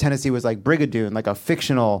 I thought Tennessee was like Brigadoon, like a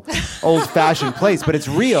fictional, old-fashioned place, but it's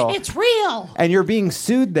real. It's real. And you're being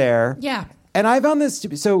sued there. Yeah. And I found this to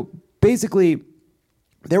be, so basically,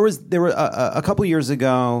 there were a couple years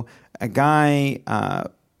ago, a guy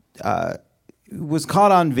was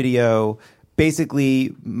caught on video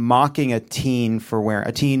basically mocking a teen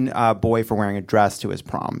boy for wearing a dress to his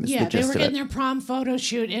prom. Yeah, they were getting their prom photo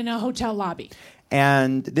shoot in a hotel lobby.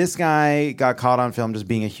 And this guy got caught on film just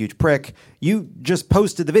being a huge prick. You just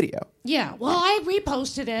posted the video. Yeah, well, I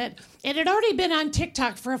reposted it. It had already been on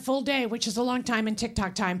TikTok for a full day, which is a long time in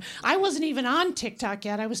TikTok time. I wasn't even on TikTok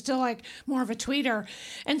yet. I was still like more of a tweeter.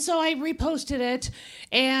 And so I reposted it,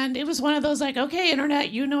 and it was one of those like, okay, internet,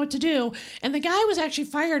 you know what to do. And the guy was actually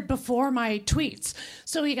fired before my tweets.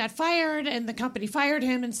 So he got fired, and the company fired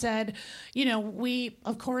him and said, we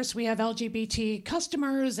have LGBT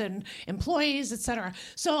customers and employees, etc.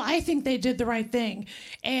 So I think they did the right thing.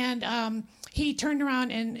 And he turned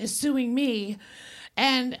around and is suing me.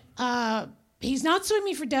 And he's not suing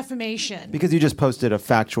me for defamation. Because you just posted a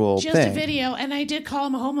factual thing. Just a video, and I did call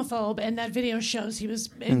him a homophobe, and that video shows he was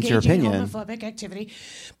engaging in homophobic activity.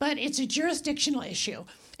 But it's a jurisdictional issue.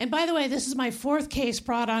 And by the way, this is my 4th case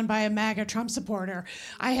brought on by a MAGA Trump supporter.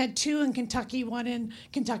 I had 2 in Kentucky, 1 in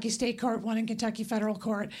Kentucky State Court, 1 in Kentucky Federal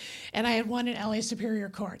Court, and I had 1 in LA Superior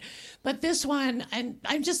Court. But this one, and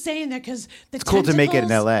I'm just saying that because it's cool to make it in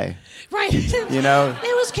LA. Right.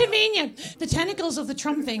 It was convenient. The tentacles of the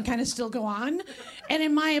Trump thing kind of still go on. And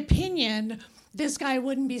in my opinion, this guy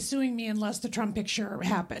wouldn't be suing me unless the Trump picture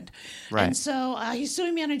happened. Right. And so he's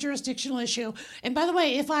suing me on a jurisdictional issue. And by the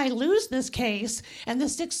way, if I lose this case, and the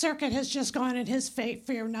Sixth Circuit has just gone in his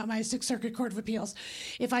favor, not my Sixth Circuit Court of Appeals,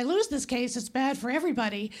 if I lose this case, it's bad for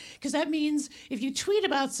everybody, because that means if you tweet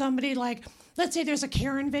about somebody, like, let's say there's a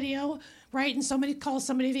Karen video, right? And somebody calls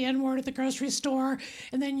somebody the N-word at the grocery store,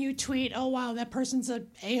 and then you tweet, oh, wow, that person's an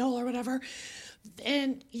a-hole or whatever.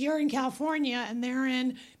 And you're in California and they're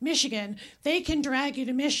in Michigan, they can drag you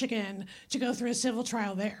to Michigan to go through a civil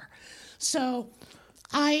trial there. So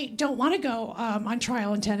I don't want to go on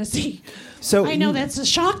trial in Tennessee. So I know that's a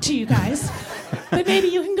shock to you guys, but maybe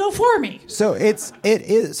you can go for me. So it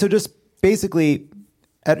is so just basically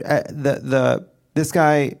this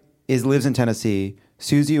guy lives in Tennessee,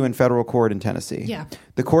 sues you in federal court in Tennessee. Yeah.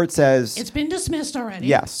 The court says it's been dismissed already.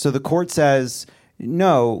 Yes. So the court says,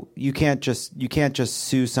 no, you can't just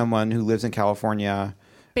sue someone who lives in California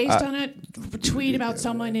based on a tweet about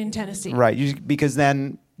someone in Tennessee. Right, because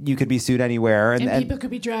then you could be sued anywhere. And people could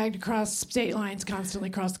be dragged across state lines constantly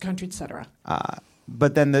across the country, et cetera.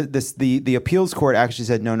 But then the appeals court actually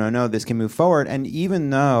said, no, this can move forward. And even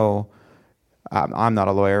though I'm not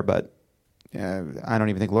a lawyer, but I don't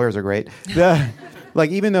even think lawyers are great.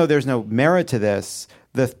 Even though there's no merit to this,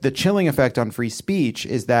 the chilling effect on free speech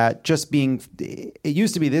is that it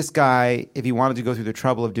used to be this guy, if he wanted to go through the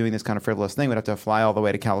trouble of doing this kind of frivolous thing, would have to fly all the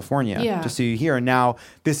way to California to sue you here. And now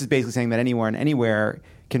this is basically saying that anyone and anywhere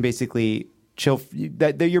can basically chill,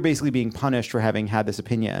 that you're basically being punished for having had this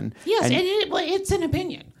opinion. Yes, and it's an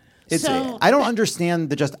opinion. I don't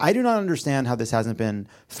understand I do not understand how this hasn't been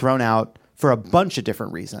thrown out for a bunch of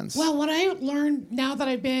different reasons. Well, what I learned now that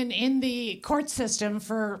I've been in the court system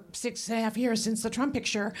for 6.5 years since the Trump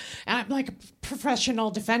picture, and I'm like a professional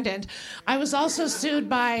defendant, I was also sued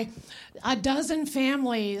by a dozen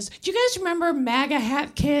families. Do you guys remember MAGA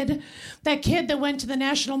Hat Kid? That kid that went to the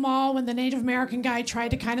National Mall when the Native American guy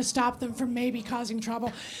tried to kind of stop them from maybe causing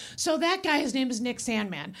trouble. So that guy, his name is Nick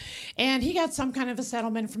Sandman. And he got some kind of a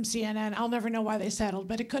settlement from CNN. I'll never know why they settled,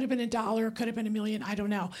 but it could have been $1, it could have been $1 million, I don't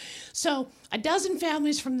know. So a dozen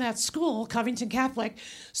families from that school, Covington Catholic,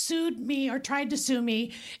 sued me or tried to sue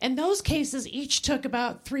me, and those cases each took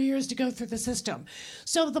about 3 years to go through the system.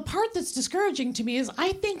 So the part that's discouraging to me is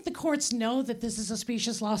I think the courts know that this is a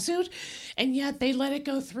specious lawsuit, and yet they let it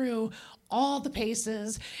go through all the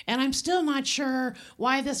paces, and I'm still not sure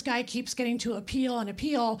why this guy keeps getting to appeal and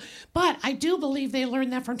appeal, but I do believe they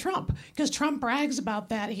learned that from Trump, because Trump brags about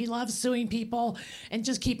that. He loves suing people and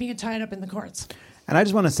just keeping it tied up in the courts. And I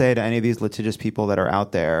just want to say to any of these litigious people that are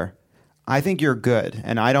out there, I think you're good,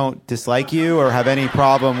 and I don't dislike you or have any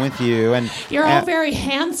problem with you. And you're all very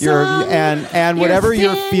handsome. And whatever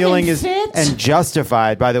you're feeling is and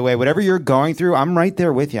justified. By the way, whatever you're going through, I'm right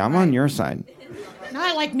there with you. I'm on your side.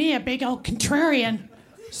 Not like me, a big old contrarian.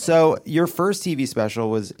 So your first TV special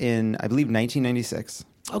was in, I believe, 1996.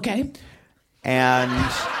 Okay. And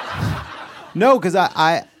no, because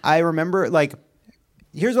I remember, like,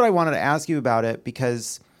 here's what I wanted to ask you about it,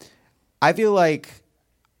 because I feel like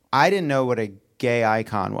I didn't know what a gay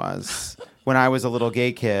icon was when I was a little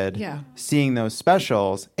gay kid, seeing those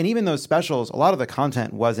specials. And even those specials, a lot of the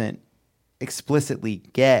content wasn't explicitly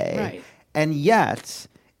gay. Right. And yet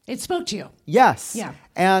it spoke to you. Yes. Yeah.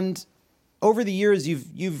 And over the years, it's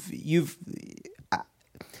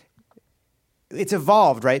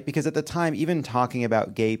evolved, right? Because at the time, even talking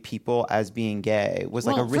about gay people as being gay was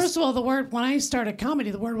like a risk. First of all, the word, when I started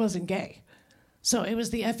comedy, the word wasn't gay. So it was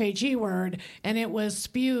the FAG word, and it was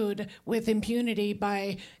spewed with impunity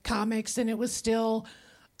by comics, and it was still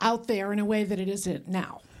out there in a way that it isn't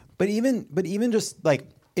now. But even just like,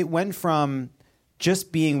 it went from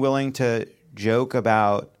just being willing to joke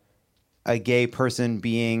about a gay person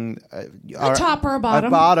being a top or a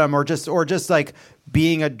bottom, or just like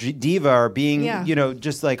being a diva or being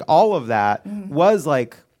just like all of that was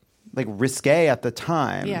like risque at the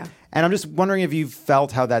time. Yeah. And I'm just wondering if you've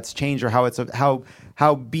felt how that's changed, or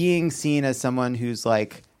how being seen as someone who's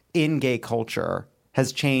like in gay culture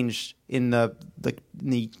has changed in the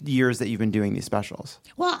years that you've been doing these specials.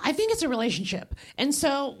 Well, I think it's a relationship. And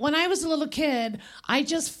so when I was a little kid, I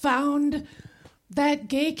just found that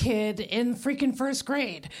gay kid in freaking first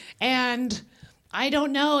grade. And I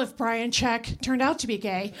don't know if Brian Check turned out to be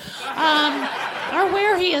gay, or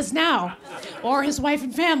where he is now, or his wife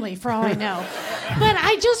and family, for all I know. But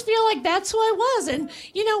I just feel like that's who I was. And,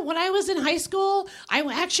 when I was in high school, I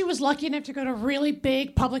actually was lucky enough to go to a really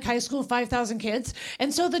big public high school, 5,000 kids.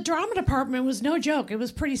 And so the drama department was no joke. It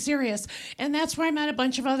was pretty serious. And that's where I met a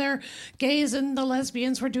bunch of other gays, and the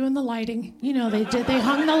lesbians were doing the lighting. They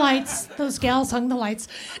hung the lights. Those gals hung the lights.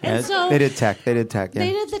 And so they did tech. Yeah.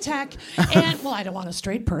 They did the tech. And, well, I don't want a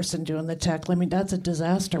straight person doing the tech. I mean, that's a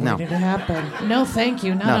disaster waiting to happen. No, thank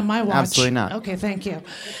you. Not on my watch. Absolutely not. Okay, thank you.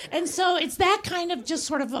 And so it's that kind of just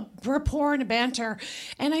sort of a rapport and a banter.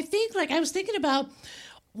 And I think, I was thinking about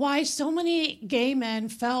why so many gay men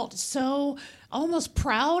felt so almost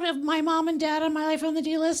proud of my mom and dad on My Life on the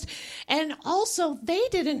D List. And also, they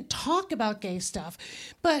didn't talk about gay stuff.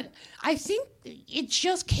 But I think it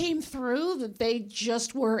just came through that they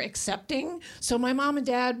just were accepting. So my mom and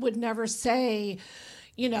dad would never say,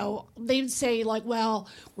 they'd say, well,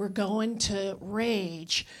 we're going to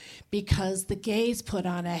Rage because the gays put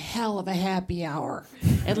on a hell of a happy hour.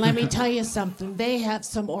 And let me tell you something, they have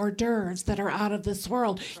some hors d'oeuvres that are out of this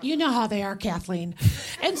world. You know how they are, Kathleen.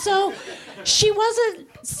 And so she wasn't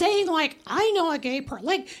saying, I know a gay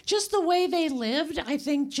person. Just the way they lived, I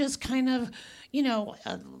think just kind of,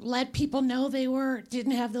 let people know they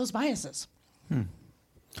didn't have those biases. What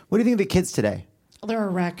do you think of the kids today? They're a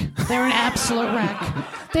wreck. They're an absolute wreck.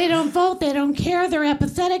 They don't vote. They don't care. They're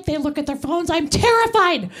apathetic. They look at their phones. I'm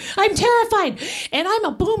terrified. I'm terrified. And I'm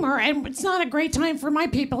a boomer, and it's not a great time for my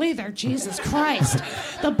people either. Jesus Christ.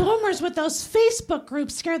 The boomers with those Facebook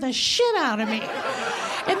groups scare the shit out of me.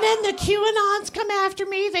 And then the QAnons come after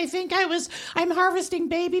me. They think I'm harvesting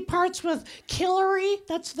baby parts with Hillary.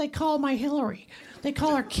 That's what they call my Hillary. They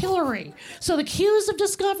call her Killary. So the Qs have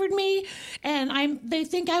discovered me, and they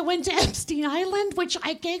think I went to Epstein Island, which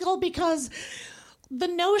I giggle because the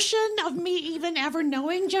notion of me even ever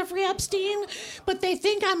knowing Jeffrey Epstein, but they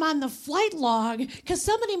think I'm on the flight log because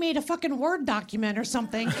somebody made a fucking Word document or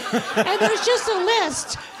something, and there's just a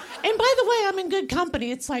list. And by the way, I'm in good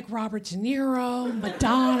company. It's like Robert De Niro,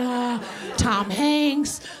 Madonna, Tom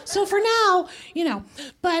Hanks. So for now,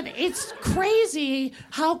 but it's crazy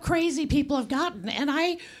how crazy people have gotten. And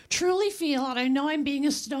I truly feel, and I know I'm being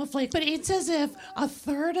a snowflake, but it's as if a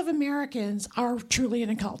third of Americans are truly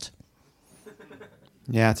in a cult.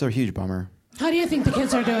 Yeah, it's a huge bummer. How do you think the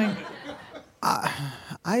kids are doing?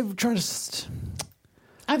 I've just...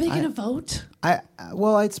 Are they going to vote?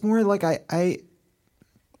 Well, it's more like I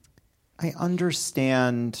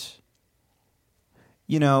understand,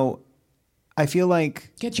 I feel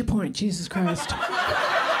like... Get your point, Jesus Christ.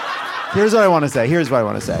 Here's what I want to say.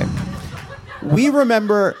 We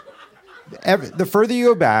remember, the further you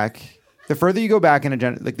go back in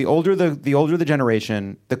the older the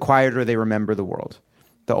generation, the quieter they remember the world.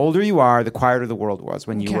 The older you are, the quieter the world was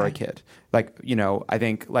when you were a kid. Like, I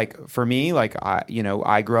think, like, for me, like,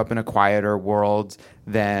 I grew up in a quieter world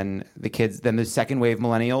than the second wave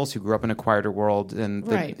millennials who grew up in a quieter world.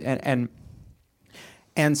 And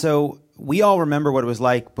so we all remember what it was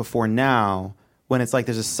like before now, when it's like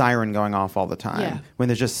there's a siren going off all the time, when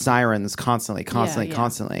there's just sirens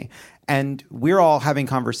constantly. And we're all having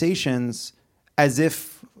conversations as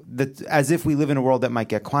if we live in a world that might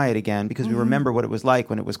get quiet again because we remember what it was like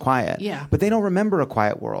when it was quiet. Yeah. But they don't remember a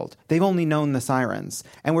quiet world. They've only known the sirens.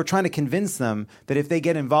 And we're trying to convince them that if they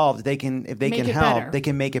get involved, if they can help, they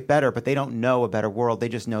can make it better. But they don't know a better world. They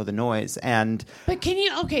just know the noise. But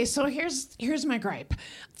so here's my gripe.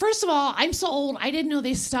 First of all, I'm so old, I didn't know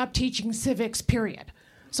they stopped teaching civics, period.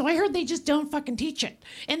 So I heard they just don't fucking teach it.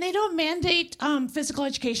 And they don't mandate physical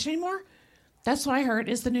education anymore. That's what I heard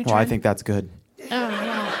is the new trend. Well, I think that's good. Oh,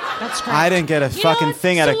 well, that's great. I didn't get a fucking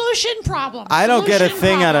thing out of solution problem. I didn't get a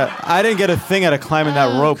thing out of climbing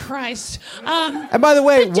that rope. Christ. And by the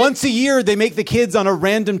way, once a year they make the kids on a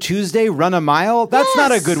random Tuesday run a mile. That's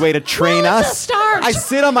not a good way to train us. It's a start. I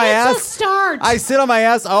sit on my ass. It's a start. I sit on my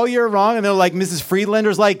ass all year long, and they're like, Mrs.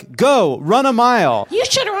 Friedlander's like, go run a mile. You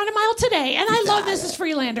should have run a mile today, and I love Mrs.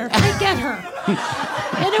 Freelander. I get her.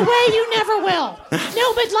 In a way, you never will.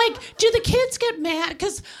 No, but like, do the kids get mad?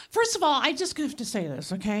 Because first of all, I just have to say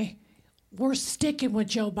this, okay? We're sticking with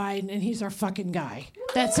Joe Biden, and he's our fucking guy.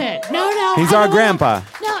 That's it. No. He's our grandpa.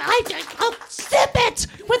 I'll sip it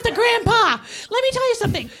with the grandpa. Let me tell you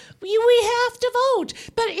something. We have to vote.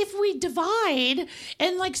 But if we divide,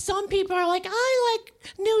 and like some people are like, I like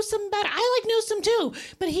Newsom better. I like Newsom too.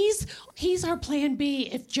 But he's our plan B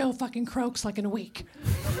if Joe fucking croaks like in a week.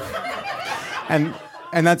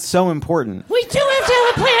 And that's so important. We do have to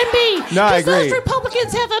have a plan B. No, I agree. Because those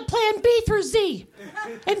Republicans have a plan B through Z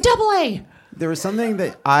and double A. There was something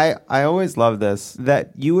that I always loved this,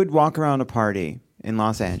 that you would walk around a party in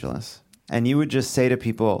Los Angeles and you would just say to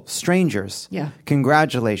people, strangers,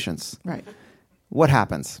 congratulations. Right. What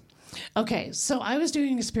happens? Okay, so I was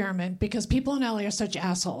doing an experiment because people in LA are such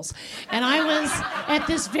assholes. And I was at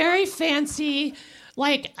this very fancy...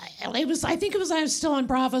 I think I was still on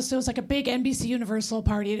Bravo, so it was like a big NBC Universal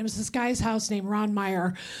party, and it was this guy's house named Ron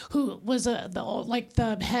Meyer, who was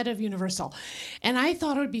the head of Universal. And I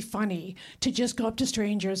thought it would be funny to just go up to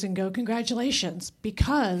strangers and go, congratulations,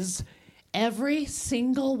 because every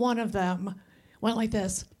single one of them went like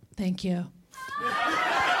this, thank you.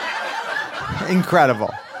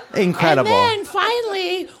 Incredible. And then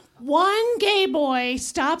finally, one gay boy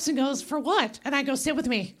stops and goes, for what? And I go, sit with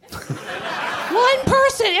me. One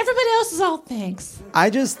person. Everybody else is all, thanks. I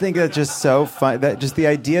just think that's just so fun. That just the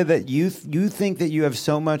idea that you think that you have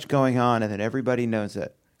so much going on and that everybody knows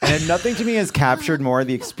it. And nothing to me has captured more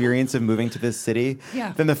the experience of moving to this city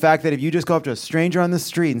than the fact that if you just go up to a stranger on the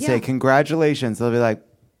street and say, congratulations, they'll be like,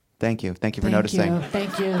 thank you. Thank you for noticing.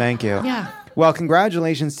 Thank you. Thank you. Yeah. Well,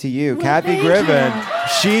 congratulations to you, Kathy thank Griffin. you.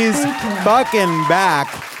 She's fucking back.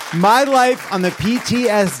 My life on the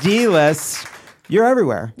PTSD list. You're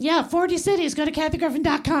everywhere. Yeah, 40 cities. Go to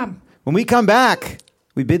kathygriffin.com. When we come back,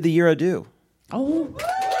 we bid the year adieu. Oh.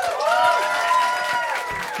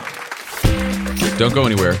 Don't go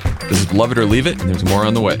anywhere. This is Love It or Leave It, and there's more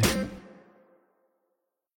on the way.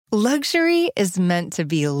 Luxury is meant to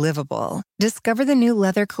be livable. Discover the new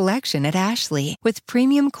leather collection at Ashley with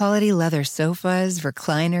premium quality leather sofas,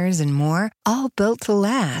 recliners, and more, all built to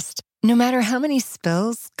last. No matter how many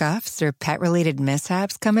spills, scuffs, or pet-related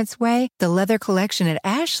mishaps come its way, the leather collection at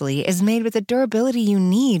Ashley is made with the durability you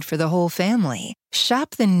need for the whole family.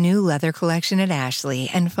 Shop the new leather collection at Ashley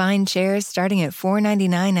and find chairs starting at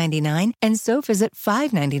 $499.99 and sofas at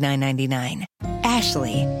 $599.99.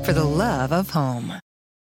 Ashley, for the love of home.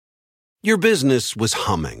 Your business was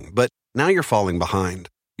humming, but now you're falling behind.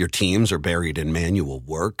 Your teams are buried in manual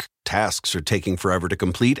work, tasks are taking forever to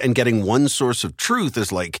complete, and getting one source of truth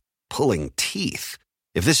is like pulling teeth.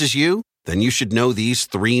 If this is you, then you should know these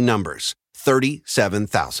three numbers.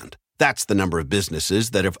 37,000. That's the number of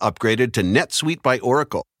businesses that have upgraded to NetSuite by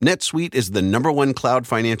Oracle. NetSuite is the #1 cloud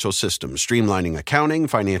financial system, streamlining accounting,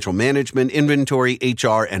 financial management, inventory,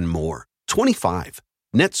 HR, and more. 25.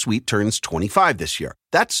 NetSuite turns 25 this year.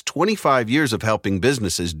 That's 25 years of helping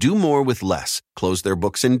businesses do more with less, close their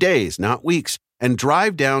books in days, not weeks, and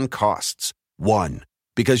drive down costs. One.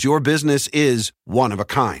 Because your business is one of a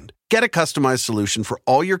kind. Get a customized solution for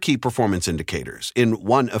all your key performance indicators in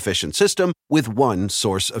one efficient system with one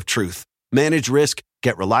source of truth. Manage risk,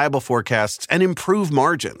 get reliable forecasts, and improve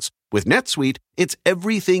margins. With NetSuite, it's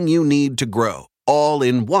everything you need to grow, all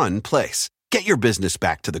in one place. Get your business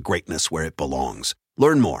back to the greatness where it belongs.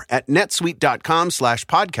 Learn more at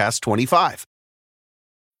netsuite.com/podcast25.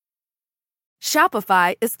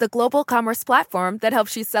 Shopify is the global commerce platform that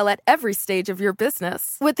helps you sell at every stage of your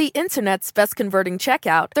business. With the internet's best converting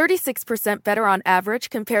checkout, 36% better on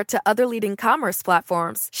average compared to other leading commerce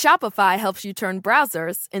platforms, Shopify helps you turn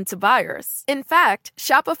browsers into buyers. In fact,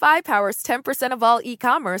 Shopify powers 10% of all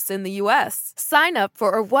e-commerce in the U.S. Sign up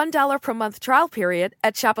for a $1 per month trial period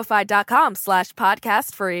at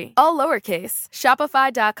shopify.com/podcastfree. All lowercase,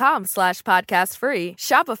 shopify.com/podcastfree,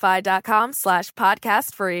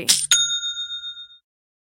 shopify.com/podcastfree.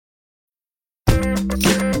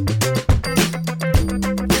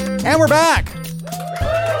 And we're back.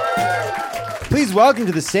 Please welcome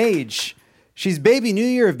to the stage. She's Baby New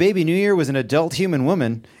Year if Baby New Year was an adult human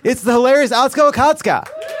woman. It's the hilarious Atsuko Okatsuka.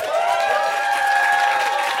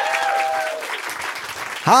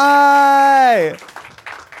 Hi.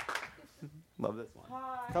 Love this one.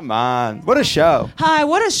 Come on. What a show. Hi,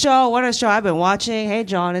 what a show. What a show. I've been watching. Hey,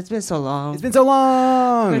 John, it's been so long. It's been so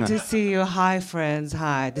long. Good to see you. Hi, friends.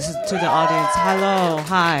 Hi. This is to the audience. Hello.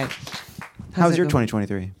 Hi. How's your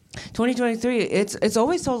 2023? 2023, it's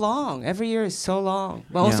always so long. Every year is so long,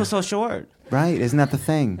 but also so short. Right, isn't that the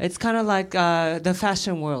thing? It's kind of like the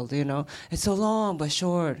fashion world, you know. It's so long but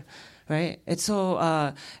short, right? It's so.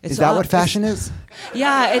 Is that what fashion is?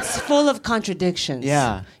 Yeah, it's full of contradictions.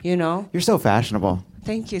 Yeah, you know. You're so fashionable.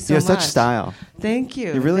 Thank you so much. You much. have such style. Thank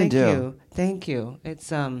you. You really Thank do. You. Thank you.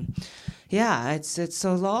 It's yeah, it's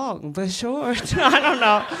so long but short. I don't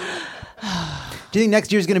know. Do you think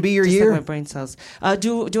next year's going to be your Just year? Like my brain cells.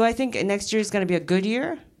 Do I think next year is going to be a good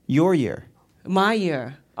year? Your year. My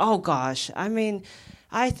year. Oh gosh. I mean,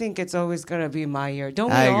 I think it's always going to be my year. Don't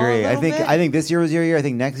we I all agree. a little bit? I think this year was your year. I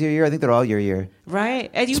think next year your year. I think they're all your year.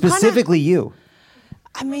 Right. And you specifically you.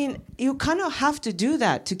 I mean, you kind of have to do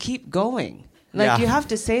that to keep going. Like you have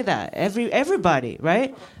to say that everybody,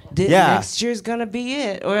 right? Next year's gonna be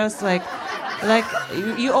it, or else like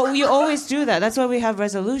you always do that. That's why we have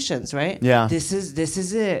resolutions, right? Yeah. This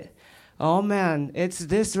is it. Oh man, it's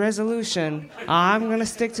this resolution. I'm gonna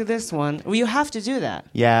stick to this one. Well, you have to do that.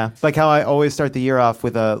 Yeah, like how I always start the year off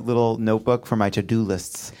with a little notebook for my to-do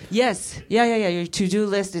lists. Yes. Yeah. Your to-do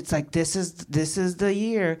list. It's like this is the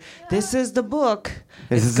year. This is the book.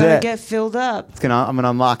 It's gonna get filled up. I'm gonna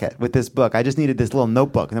unlock it with this book. I just needed this little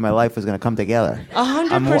notebook, and then my life was gonna come together.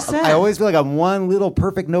 100%. I always feel like I'm one little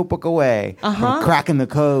perfect notebook away from cracking the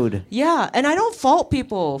code. Yeah, and I don't fault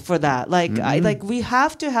people for that. Like, we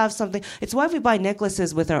have to have something. It's why we buy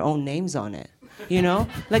necklaces with our own names on it. You know,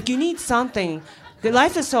 like you need something.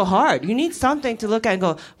 Life is so hard. You need something to look at and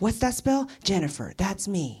go, what's that spell? Jennifer. That's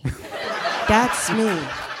me. That's me.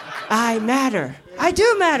 I matter. I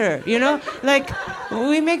do matter, you know? Like,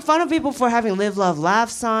 we make fun of people for having live, love, laugh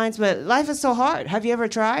signs, but life is so hard. Have you ever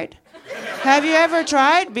tried? Have you ever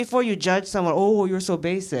tried before you judge someone? Oh, you're so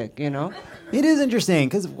basic, you know? It is interesting,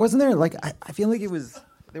 because wasn't there, like, I feel like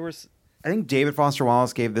I think David Foster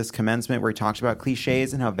Wallace gave this commencement where he talks about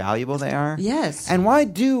cliches and how valuable they are. Yes. And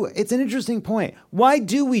it's an interesting point. Why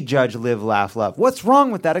do we judge, live, laugh, love? What's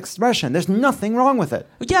wrong with that expression? There's nothing wrong with it.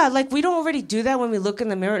 Yeah, like we don't already do that when we look in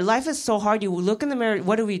the mirror. Life is so hard. You look in the mirror,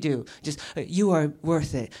 what do? Just, you are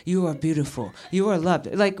worth it. You are beautiful. You are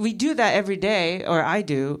loved. Like we do that every day, or I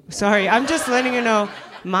do. Sorry, I'm just letting you know.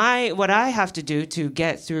 what I have to do to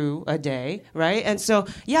get through a day, right? And so,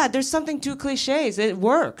 yeah, there's something to cliches. It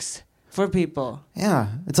works for people. Yeah,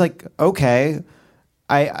 it's like, okay,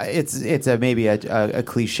 it's maybe a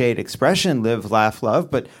cliched expression, live, laugh,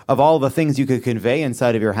 love, but of all the things you could convey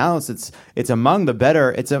inside of your house, it's among the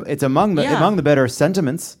better. It's among the better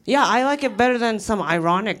sentiments. Yeah, I like it better than some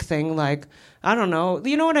ironic thing like, I don't know,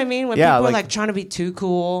 you know what I mean? When Yeah, people are like- like trying to be too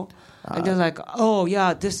cool, and they're like, oh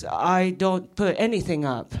yeah, this I don't put anything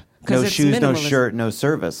up because No it's shoes, no minimalist. shirt, no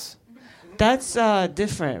service. That's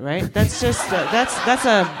different, right? That's just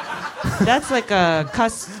that's like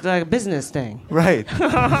a business thing. Right.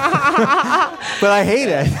 But I hate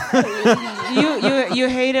it. You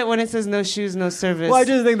hate it when it says no shoes, no service. Well, I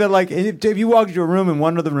just think that like if you walked into a room and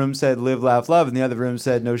one of the rooms said live, laugh, love, and the other room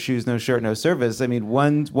said no shoes, no shirt, no service. I mean,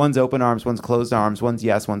 one's open arms, one's closed arms, one's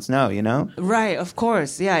yes, one's no. You know? Right, of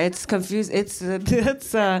course. Yeah, it's confused. It's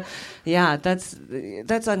that's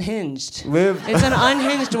unhinged. It's an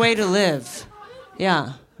unhinged way to live.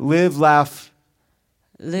 Yeah. Live, laugh,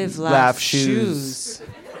 Laugh, shoes.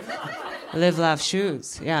 Live, laugh,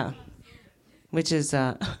 shoes. Yeah. Which is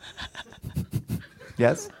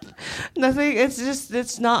Yes. nothing.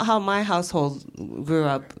 It's not how my household grew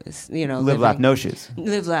up. You know. Live, laugh, no shoes.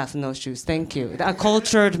 Live, laugh, no shoes. Thank you. A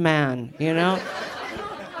cultured man. You know.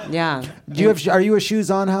 Yeah. Are you a shoes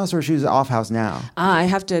on house or a shoes off house now? I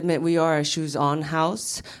have to admit, we are a shoes on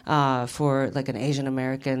house for like an Asian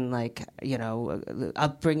American,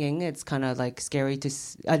 upbringing. It's kind of like scary to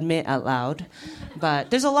admit out loud, but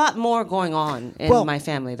there's a lot more going on in my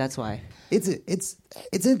family. That's why. It's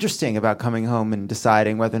interesting about coming home and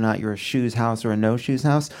deciding whether or not you're a shoes house or a no shoes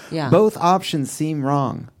house. Yeah. Both options seem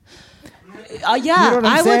wrong. Yeah, You know what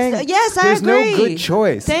I'm saying? Yes, I There's agree. no good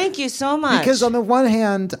choice. Thank you so much. Because on the one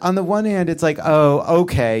hand, it's like, oh,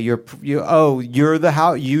 okay, you're the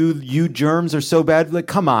how you germs are so bad. Like,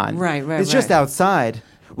 come on, Right, It's just outside.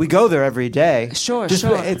 We go there every day. Sure.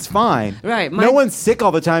 It's fine. Right. No one's sick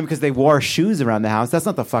all the time because they wore shoes around the house. That's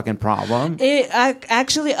not the fucking problem. It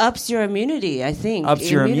actually ups your immunity, I think. Ups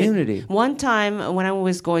your immunity. One time when I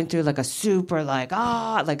was going through like a super that's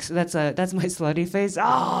my slutty face.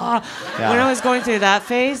 Yeah. When I was going through that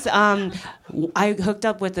phase, I hooked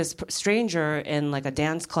up with this stranger in like a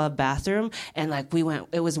dance club bathroom, and like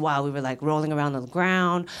it was wild. We were like rolling around on the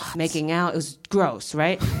ground, making out. It was gross,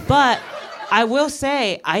 right? But I will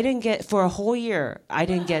say, for a whole year, I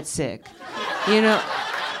didn't get sick. You know?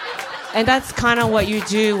 And that's kind of what you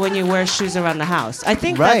do when you wear shoes around the house. I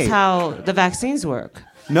think that's how the vaccines work.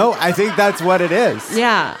 No, I think that's what it is.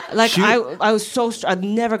 Yeah. Like, I was I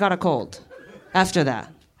never got a cold after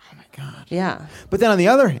that. Oh, my God. Yeah. But then on the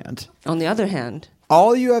other hand,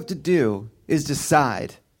 all you have to do is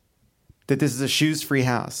decide that this is a shoes-free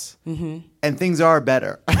house. Mm-hmm. And things are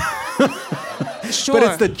better. Sure. But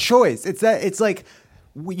it's the choice. It's like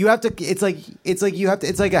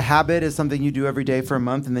a habit is something you do every day for a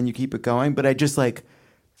month and then you keep it going. But I just like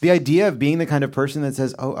the idea of being the kind of person that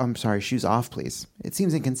says, "Oh, I'm sorry, shoes off, please." It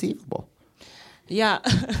seems inconceivable. Yeah.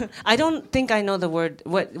 I don't think I know the word,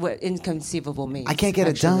 what inconceivable means. I can't get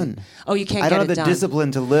it done. Oh, you can't I get it done. don't have the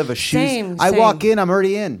discipline to live a shoes. Same. I walk in, I'm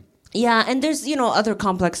already in. Yeah, and there's, other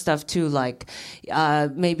complex stuff too, like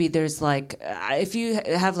maybe there's like, if you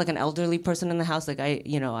have like an elderly person in the house, like I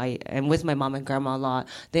am with my mom and grandma a lot,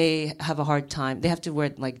 they have a hard time. They have to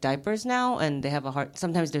wear like diapers now, and they have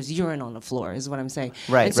sometimes there's urine on the floor, is what I'm saying.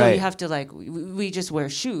 Right, and so right. you have to like, we just wear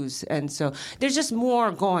shoes, and so there's just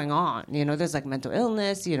more going on, there's like mental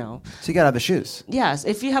illness, So you gotta have the shoes. Yes,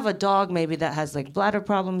 if you have a dog maybe that has like bladder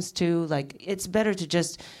problems too, like it's better to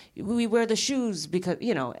just, we wear the shoes because,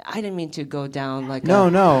 I didn't mean to go down like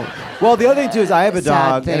No. Well, the other thing too is I have a sad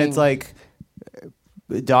dog, thing. and it's like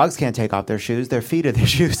dogs can't take off their shoes. Their feet are their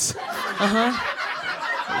shoes.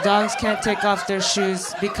 Uh-huh. Dogs can't take off their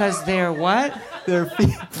shoes because they're what? Their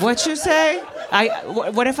feet. What you say?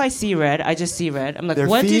 What if I see red? I just see red. I'm like, Their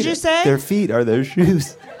what feet, did you say? Their feet are their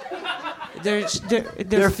shoes. Their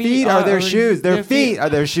feet are their shoes. Their feet are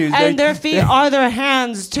their shoes. And their feet are their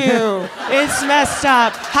hands, too. It's messed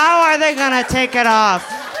up. How are they going to take it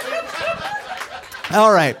off?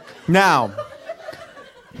 All right. Now,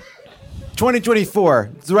 2024.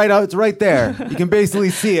 It's right there. You can basically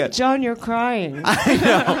see it. John, you're crying. I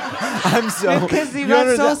know. I'm so... Because you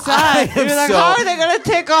got so sad. You're like, how are they going to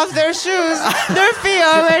take off their shoes? Their feet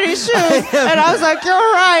are already shoes. And I was like, you're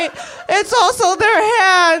right. It's also their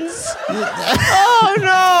hands. Oh,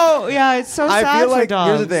 no. Yeah, it's so sad I feel for like, dogs.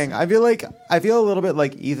 here's the thing. I feel a little bit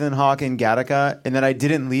like Ethan Hawke in Gattaca, in that I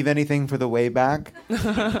didn't leave anything for the way back.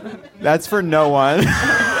 That's for no one.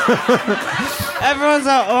 Everyone's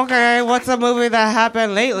like, okay, what's a movie that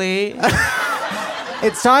happened lately?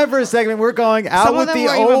 It's time for a segment. We're going out Some of with them the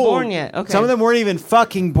weren't old. even born yet. Okay. Some of them weren't even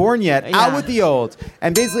fucking born yet. Yeah. Out with the old.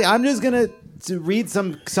 And basically, I'm just gonna read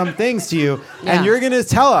some things to you, Yeah. and you're gonna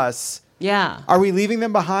tell us. Yeah. Are we leaving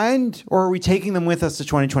them behind, or are we taking them with us to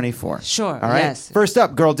 2024? Sure. All right. Yes. First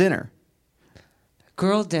up, girl dinner.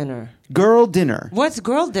 Girl dinner. Girl dinner. What's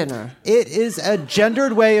girl dinner? It is a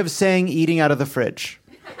gendered way of saying eating out of the fridge.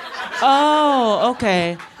 Oh,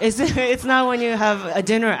 okay. It's not when you have a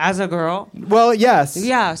dinner as a girl? Well, yes.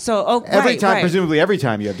 Yeah, so Every right, time, right. presumably every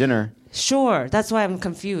time you have dinner. Sure, that's why I'm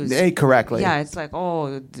confused. Correctly. Yeah, it's like,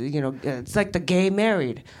 it's like the gay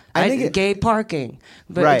married. I think gay parking.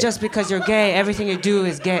 But Right. just because you're gay, everything you do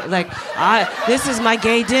is gay. Like, this is my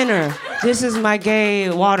gay dinner. This is my gay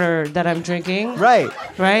water that I'm drinking. Right.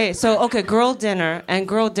 Right? So, okay, girl dinner. And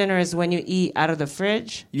girl dinner is when you eat out of the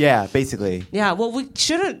fridge. Yeah, basically. Yeah, well, we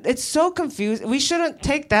shouldn't. It's so confused. We shouldn't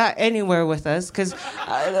take that anywhere with us because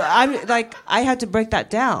I had to break that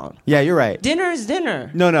down. Yeah, you're right. Dinner is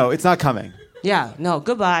dinner. No, it's not coming. Yeah, no,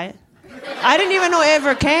 goodbye. I didn't even know it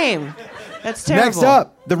ever came. That's terrible. Next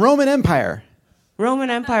up, the Roman Empire. Roman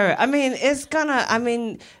Empire. I mean,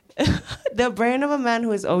 the brain of a man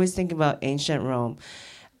who is always thinking about ancient Rome.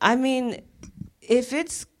 I mean, if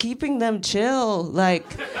it's keeping them chill, like,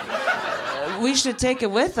 we should take it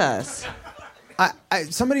with us.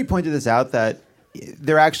 Somebody pointed this out that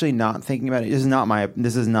they're actually not thinking about it. This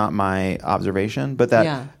is not my observation, but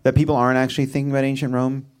that people aren't actually thinking about ancient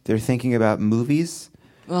Rome. They're thinking about movies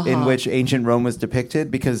in which ancient Rome was depicted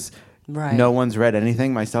because no one's read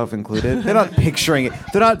anything, myself included. They're not picturing it.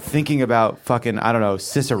 They're not thinking about fucking, I don't know,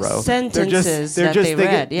 Cicero. Sentences they're that just they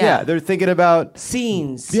thinking, read, yeah. They're thinking about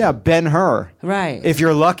scenes. Yeah, Ben-Hur. Right. If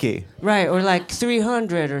you're lucky. Right, or like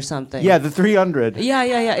 300 or something. Yeah, the 300.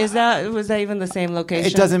 Yeah. Was that even the same location?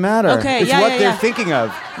 It doesn't matter. Okay, it's what they're thinking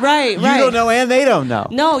of. Right. You don't know and they don't know.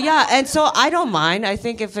 No, yeah, and so I don't mind. I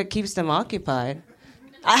think if it keeps them occupied.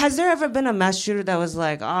 Has there ever been a mass shooter that was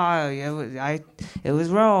like, it was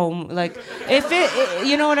Rome? Like, if it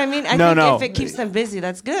you know what I mean? I think if it keeps them busy,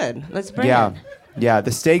 that's good. Let's bring it. Yeah,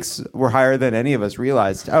 the stakes were higher than any of us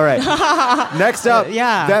realized. All right. Next up,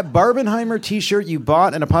 that Barbenheimer t-shirt you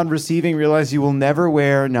bought and upon receiving realized you will never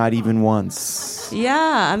wear, not even once.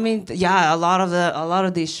 Yeah, I mean, a lot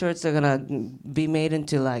of these shirts are gonna be made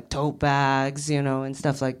into like tote bags, and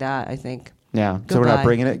stuff like that, I think. Yeah. So we're not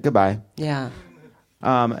bringing it. Goodbye. Yeah.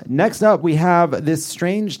 Next up, we have this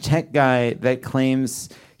strange tech guy that claims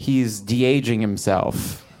he's de-aging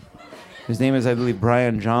himself. His name is, I believe,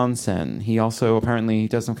 Brian Johnson. He also apparently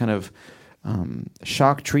does some kind of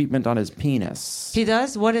shock treatment on his penis. He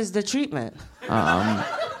does? What is the treatment?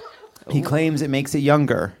 He claims it makes it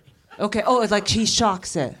younger. Okay. Oh, it's like he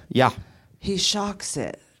shocks it. Yeah. He shocks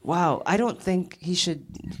it. Wow. I don't think he should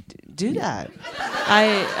do that.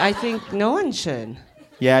 I think no one should.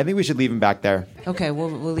 Yeah, I think we should leave him back there. Okay,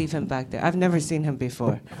 we'll leave him back there. I've never seen him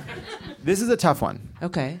before. This is a tough one.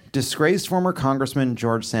 Okay. Disgraced former Congressman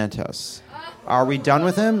George Santos. Are we done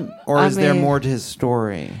with him, or is there more to his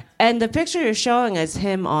story? And the picture you're showing is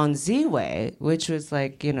him on Z-Way, which was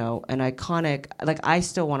like, an iconic. Like, I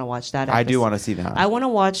still want to watch that episode. I do want to see that. I want to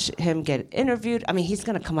watch him get interviewed. I mean, he's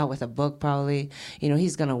going to come out with a book probably.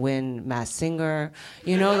 He's going to win Masked Singer.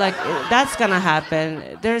 That's going to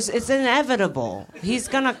happen. It's inevitable. He's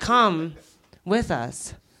going to come with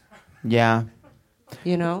us. Yeah.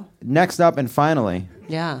 Next up and finally.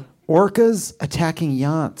 Yeah. Orcas attacking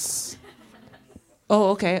yachts.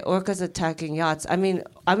 Oh, okay. Orcas attacking yachts. I mean,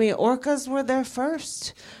 orcas were there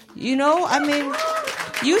first. You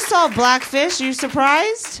saw Blackfish. You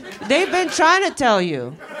surprised? They've been trying to tell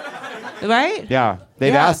you, right? Yeah,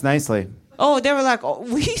 they've asked nicely. Oh, they were like,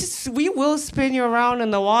 we will spin you around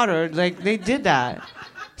in the water. Like, they did that.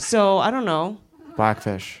 So, I don't know.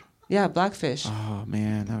 Blackfish. Yeah, Blackfish. Oh,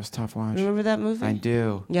 man, that was a tough watch. Remember that movie? I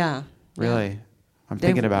do. Yeah. Really? Yeah. I'm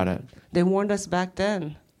thinking about it. They warned us back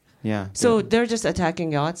then. Yeah. So they're just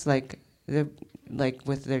attacking yachts like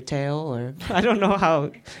with their tail, or I don't know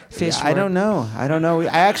how fish work. I don't know.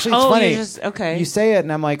 It's funny. Okay. You say it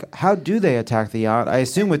and I'm like, how do they attack the yacht? I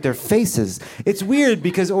assume with their faces. It's weird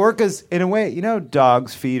because orcas, in a way,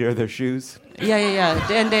 dogs' feet are their shoes. Yeah.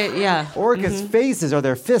 And Orcas' faces are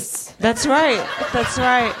their fists. That's right.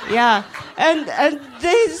 Yeah. And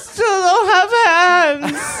they still don't have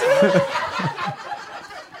hands.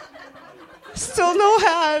 Still no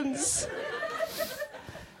hands.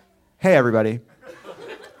 Hey, everybody.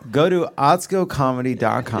 Go to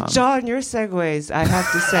otzkocomedy.com. John, your segues, I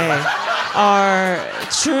have to say, are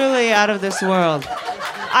truly out of this world.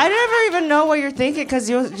 I never even know what you're thinking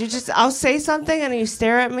because I'll say something and you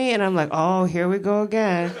stare at me and I'm like, oh, here we go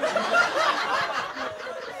again.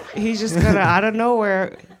 he's just gonna out of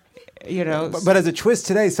nowhere, But as a twist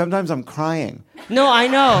today, sometimes I'm crying. No, I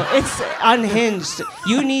know. It's unhinged.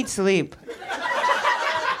 You need sleep.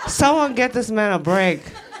 Someone get this man a break.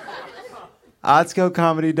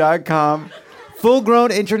 OtscoComedy.com.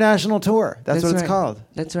 Full-grown international tour. That's what it's right. called.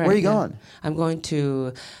 That's right. Where are you yeah. going? I'm going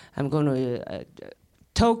to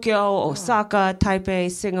Tokyo, Osaka, Taipei,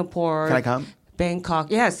 Singapore. Can I come? Bangkok.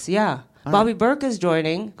 Yes, yeah. All Bobby right. Burke is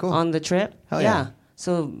joining on the trip. Hell yeah.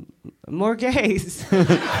 So more gays.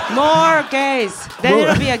 More gays. Then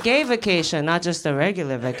it'll be a gay vacation, not just a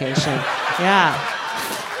regular vacation. Yeah.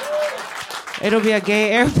 It'll be a gay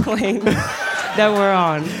airplane that we're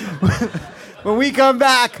on. When we come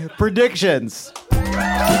back, predictions.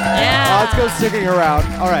 Yeah. Let's go sticking around.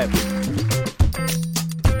 All right.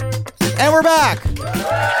 And we're back.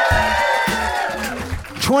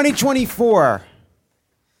 2024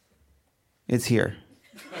 is here.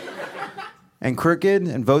 And Crooked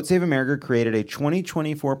and Vote Save America created a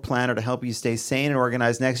 2024 planner to help you stay sane and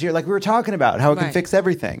organized next year, like we were talking about, how it can Right. fix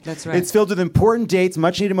everything. That's right. It's filled with important dates,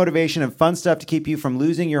 much needed motivation, and fun stuff to keep you from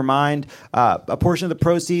losing your mind. A portion of the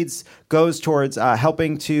proceeds goes towards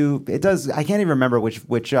helping to, it does, I can't even remember which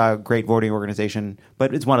great voting organization,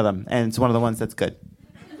 but it's one of them, and it's one of the ones that's good.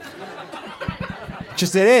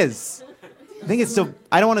 Just it is. I think it's still,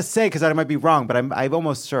 I don't want to say because I might be wrong, but I'm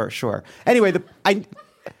almost sure. Anyway,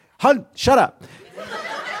 shut up.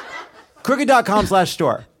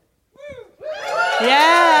 Crooked.com/store.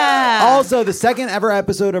 Yeah. Also, the second ever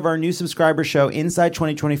episode of our new subscriber show, Inside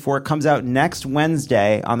 2024, comes out next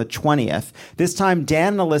Wednesday on the 20th. This time,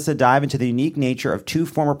 Dan and Alyssa dive into the unique nature of two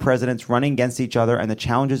former presidents running against each other and the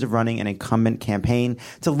challenges of running an incumbent campaign.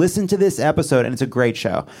 To listen to this episode, and it's a great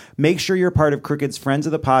show. Make sure you're part of Crooked's Friends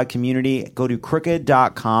of the Pod community. Go to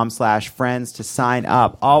crooked.com/friends to sign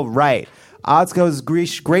up. All right. Otsko's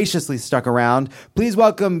graciously stuck around. Please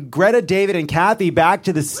welcome Greta, David, and Kathy back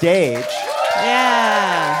to the stage.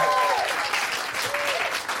 Yeah.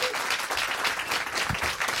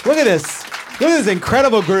 Look at this. Look at this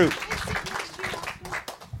incredible group.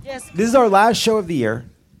 Yes. This is our last show of the year.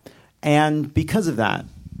 And because of that,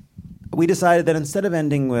 we decided that instead of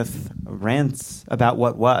ending with rants about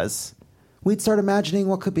what was, we'd start imagining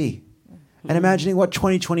what could be and imagining what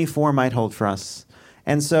 2024 might hold for us.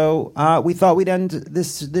 And so we thought we'd end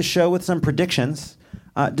this show with some predictions.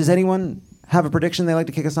 Does anyone have a prediction they'd like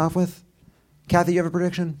to kick us off with? Kathy, you have a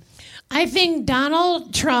prediction? I think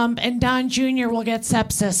Donald Trump and Don Jr. will get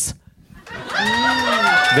sepsis.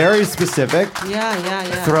 Very specific. Yeah.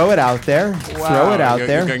 Throw it out there. Throw it out You're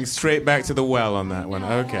there. going straight back to the well on that one.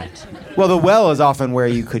 Okay. Well, the well is often where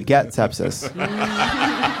you could get sepsis.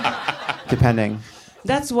 Depending.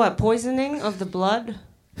 That's what, poisoning of the blood?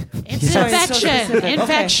 It's Sorry,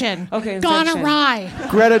 infection. Okay, Gone infection. awry.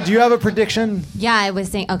 Greta, do you have a prediction? Yeah, I was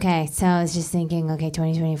thinking. Okay, so I was just thinking. Okay,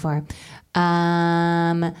 2024.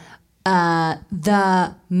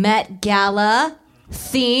 The Met Gala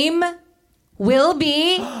theme will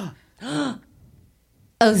be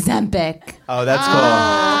Ozempic. Oh, that's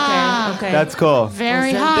cool. Okay. That's cool.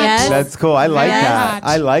 Very hot. Yes. That's cool. I like Very that. hot.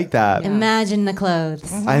 I like that. Imagine the clothes.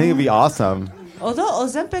 I think it'd be awesome. Although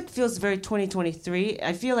Ozempic feels very 2023,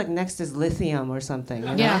 I feel like next is lithium or something. You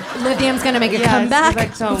know? Yeah. Lithium's gonna make a Yeah, comeback.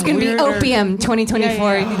 It's like It's gonna be weirder- opium.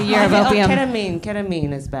 2024, Yeah. the year of opium.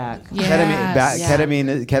 Ketamine is back. Yes.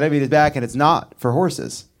 Ketamine is back, and it's not for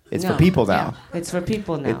horses. It's for No. people now. It's for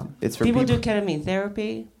people now. It's for people. people. Do ketamine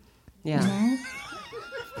therapy. Yeah. Mm-hmm.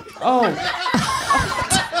 Oh.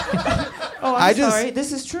 Oh, I'm I just- sorry.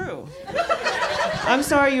 This is true. I'm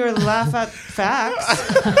sorry you laugh at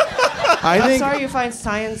facts. I'm think sorry you find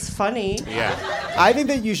science funny. Yeah. I think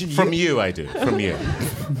that you should From you, I do. From you.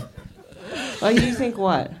 Well, you think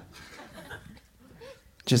what?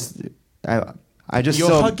 I just You're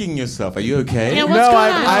so hugging yourself. Are you okay? Yeah, what's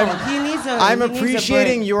going on? He needs a. I'm he needs a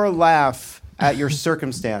appreciating break. your laugh at your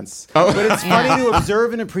circumstance. Oh. But it's funny to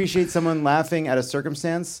observe and appreciate someone laughing at a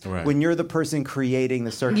circumstance Right. when you're the person creating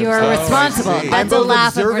the circumstance. You're responsible. see. I'm That's a both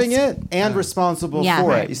laugh of observing it and responsible Yeah. for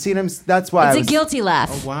Right. it. You see what that's why I It's a was, guilty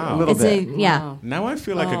laugh. Oh, wow. A little It's bit. yeah. Now I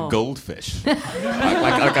feel like Oh. a goldfish.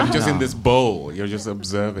 like I'm just in this bowl. You're just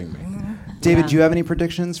observing me. David, do you have any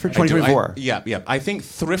predictions for I do. 2024? Yeah. I think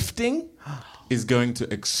thrifting is going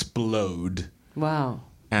to explode. Wow.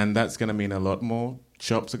 And that's going to mean a lot more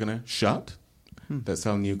shops are going to shut that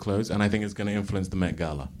sell new clothes. And I think it's going to influence the Met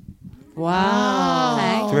Gala.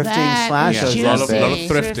 Wow. Okay. Thrifting that slash Yeah, is a lot of juicy.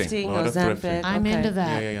 thrifting. A lot of Ozempic. thrifting. I'm Okay. into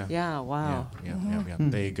that. Yeah. Yeah. Wow. Yeah.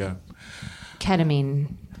 There you go. Ketamine.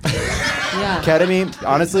 Yeah. Ketamine,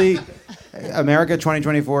 honestly, America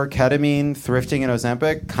 2024, ketamine, thrifting, and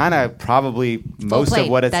Ozempic, kind of probably most of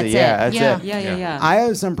what it's. That's That's it. Yeah. I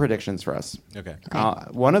have some predictions for us. Okay.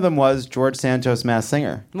 One of them was George Santos, Masked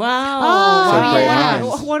Singer.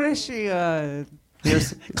 Wow. What is she?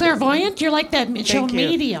 Clairvoyant? You're like that show Thank you.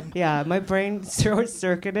 Medium. Yeah, my brain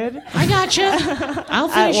short-circuited. I gotcha. I'll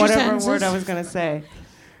finish your whatever sentences. word I was going to say.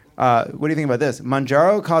 What do you think about this?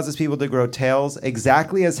 Manjaro causes people to grow tails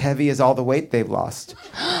exactly as heavy as all the weight they've lost.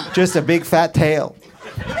 Just a big fat tail.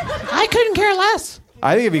 I couldn't care less.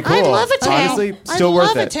 I think it'd be cool. I'd love a tail. Honestly, still I'd worth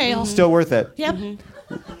love it. a tail. Still worth it. Yep. How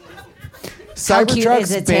cute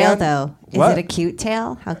Cybertruck's is a tail, though? Is What? it a cute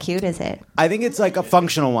tail? How cute is it? I think it's like a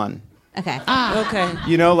functional one. Okay. Okay.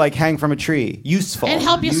 You know, like hang from a tree. Useful. And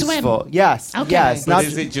help you Useful. swim. Yes. Okay. Yes. But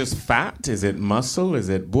is it just fat? Is it muscle? Is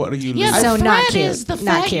it what are you Yeah, losing? the So not thread cute. is the Not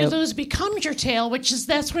fat you cute. lose becomes your tail,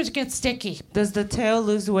 that's where it gets sticky. Does the tail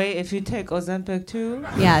lose weight if you take Ozempic too?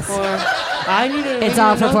 Yes. Or I need to. It's we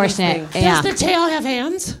all need to know these proportionate. things. Yeah. Does the tail have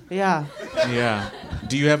hands? Yeah. Yeah.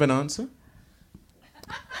 Do you have an answer?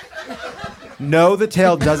 No, the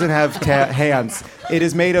tail doesn't have hands. It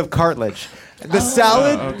is made of cartilage. The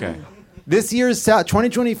salad. Oh, okay. This year's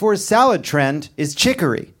 2024 salad trend is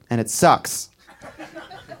chicory, and it sucks.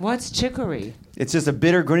 What's chicory? It's just a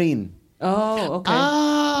bitter green. Oh, okay.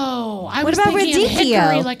 Oh, I What was about thinking of radicchio?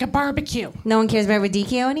 hickory like a barbecue. No one cares about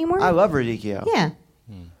radicchio anymore? I love radicchio. Yeah.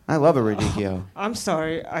 I love a radicchio. I'm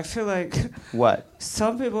sorry. I feel like What?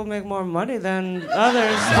 some people make more money than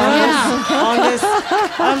others on this.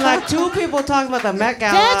 I'm like, two people talking about the Met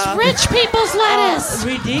Gala. That's rich people's lettuce.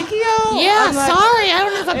 Radicchio? Yeah, I'm like, sorry, I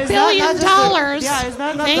don't have $1 is that billion. not just yeah, is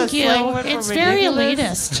that not Thank the you. slang word for It's very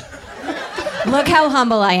ridiculous? elitist. Look how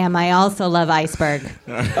humble I am. I also love iceberg.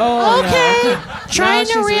 Oh, Okay, yeah. trying Now to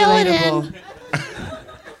she's reel relatable. it in.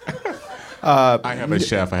 I have a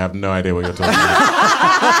chef. I have no idea what you're talking about.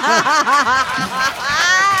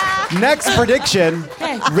 Next prediction.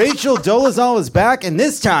 Okay. Rachel Dolezal is back, and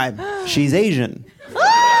this time, she's Asian.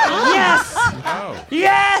 Yes! Oh.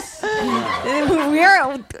 Yes!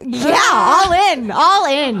 All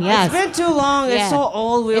in. Yes. It's been too long. Yeah. It's so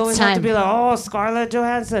old. We It's always have to time. be like, oh, Scarlett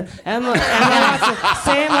Johansson, Emma Watson.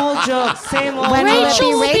 Same old jokes. Same old When will it jokes. be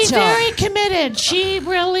Rachel will be Rachel? very committed. She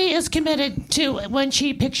really is committed to when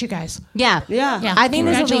she picks you guys. Yeah. Yeah. I think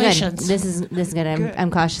this will be good. Congratulations. This is good.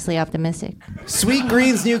 I'm cautiously optimistic. Sweet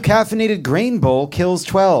Green's new caffeinated grain bowl kills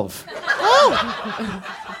 12. Oh,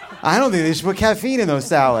 I don't think they should put caffeine in those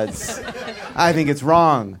salads. I think it's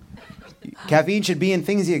wrong. Caffeine should be in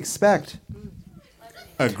things you expect.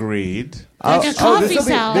 Agreed. like a coffee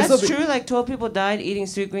salad. That's true. Like 12 people died eating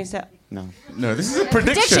sweet green salad. No. No, this is a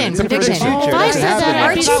prediction. It's a Prediction. prediction. Oh, if I said that, I'd be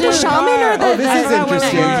Aren't you the sued. shaman or the? Oh, this is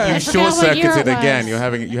interesting. You I forgot short what year circuited it again.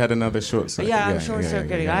 was. You had another short circuit. Yeah, I'm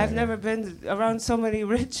short-circuiting. I've never been around so many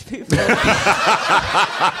rich people.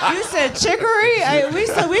 You said chicory? We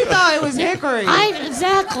thought it was hickory.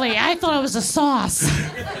 Exactly. I thought it was a sauce.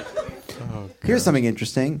 Here's something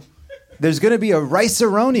interesting. There's going to be a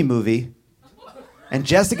Rice-A-Roni movie, and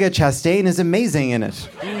Jessica Chastain is amazing in it.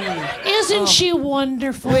 Isn't she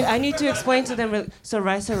wonderful? Wait, I need to explain to them. So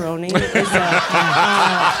rice-a-roni is a thing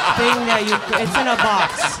that it's in a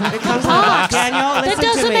box. It comes in a box. Daniel, That listen to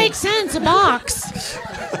doesn't me. make sense. A box.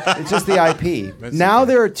 It's just the IP. Now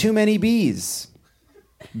there are too many bees.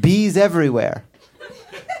 Bees everywhere.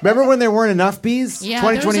 Remember when there weren't enough bees? Yeah,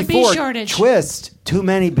 there was a bee 2024, shortage. twist, too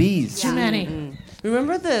many bees. Too many.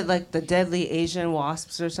 Remember the deadly Asian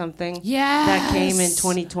wasps or something? Yes. That came in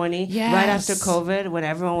 2020, Yes. right after COVID, when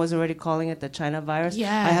everyone was already calling it the China virus.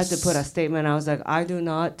 Yes. I had to put a statement. I was like, I do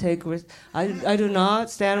not take risk. I do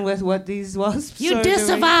not stand with what these wasps You are doing.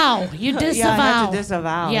 disavow. You disavow. Yeah, I had to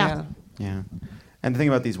disavow. Yeah. Yeah. And the thing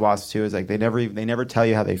about these wasps too is like they never tell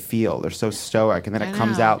you how they feel. They're so stoic, and then it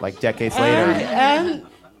comes out like decades later. And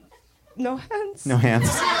no hands. No hands.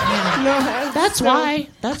 No hands. That's why.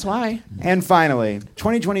 That's why. And finally,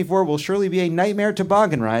 2024 will surely be a nightmare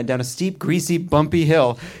toboggan ride down a steep, greasy, bumpy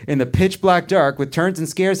hill in the pitch black dark with turns and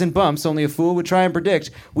scares and bumps only a fool would try and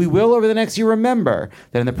predict. We will, over the next year, remember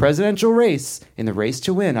that in the presidential race, in the race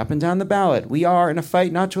to win up and down the ballot, we are in a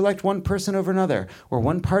fight not to elect one person over another or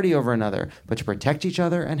one party over another, but to protect each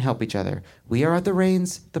other and help each other. We are at the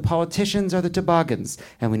reins, the politicians are the toboggans,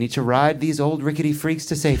 and we need to ride these old rickety freaks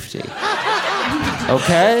to safety.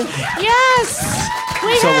 Okay? Yes.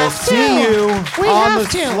 So we'll see you on the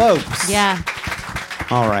slopes. Yeah.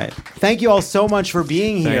 All right. Thank you all so much for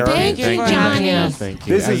being here. Thank you, Johnny. Thank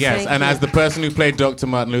you. This is- yes, Thank and you. as the person who played Dr.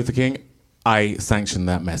 Martin Luther King, I sanction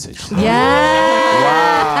that message.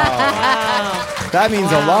 That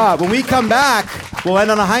means a lot. When we come back, we'll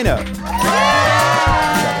end on a high note.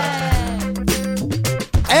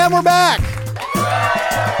 And we're back!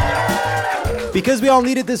 Because we all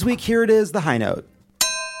need it this week, here it is, the high note.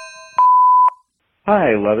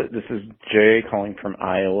 Hi, love it. This is Jay calling from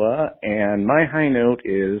Iowa, and my high note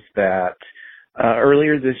is that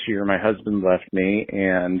earlier this year my husband left me,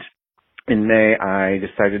 and in May I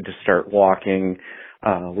decided to start walking,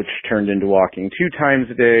 which turned into walking 2 times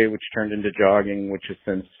a day, which turned into jogging, which has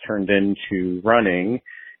since turned into running.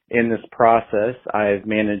 In this process, I've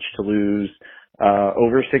managed to lose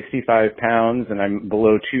over 65 pounds, and I'm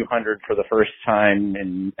below 200 for the first time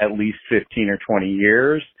in at least 15 or 20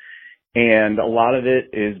 years. And a lot of it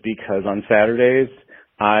is because on Saturdays,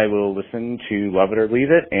 I will listen to Love It or Leave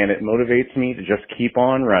It, and it motivates me to just keep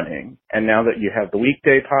on running. And now that you have the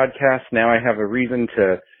weekday podcast, now I have a reason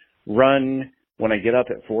to run when I get up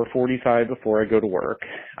at 4:45 before I go to work.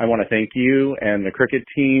 I want to thank you and the Cricket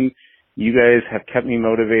team. You guys have kept me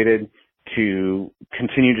motivated to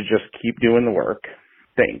continue to just keep doing the work.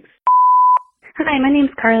 Thanks. Hi, my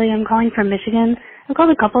name's Carly. I'm calling from Michigan. I've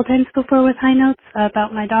called a couple times before with high notes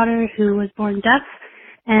about my daughter who was born deaf.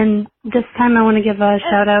 And this time I want to give a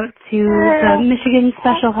shout out to the Michigan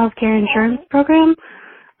Special Healthcare Insurance Program.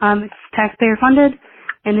 It's taxpayer funded,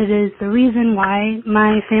 and it is the reason why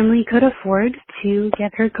my family could afford to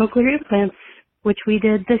get her cochlear implants, which we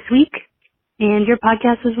did this week. And your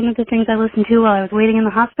podcast was one of the things I listened to while I was waiting in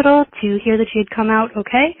the hospital to hear that she had come out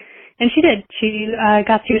okay. And she did. She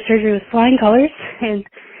got through surgery with flying colors, and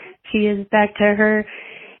she is back to her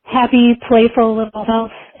happy, playful little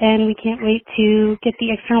self, and we can't wait to get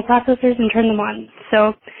the external processors and turn them on.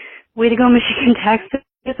 So, way to go, Michigan taxpayers.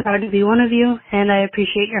 Proud to be one of you, and I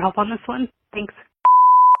appreciate your help on this one. Thanks.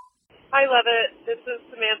 Hi, Love It. This is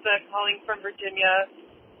Samantha calling from Virginia.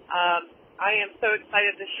 I am so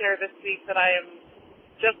excited to share this week that I am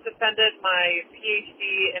just defended my PhD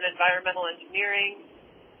in environmental engineering,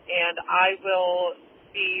 and I will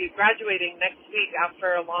be graduating next week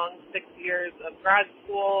after a long 6 years of grad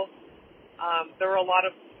school. There were a lot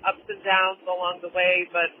of ups and downs along the way,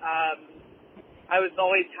 but I was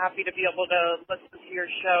always happy to be able to listen to your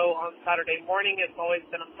show on Saturday morning. It's always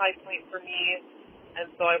been a high point for me, and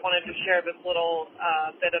so I wanted to share this little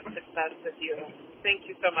bit of success with you. Thank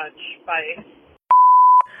you so much. Bye.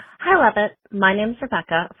 Hi, Love It. My name's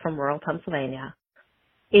Rebecca from rural Pennsylvania.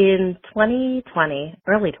 In 2020,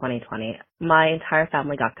 early 2020, my entire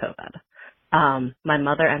family got COVID. My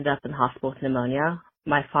mother ended up in the hospital with pneumonia.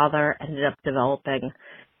 My father ended up developing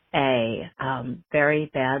a very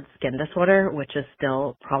bad skin disorder, which is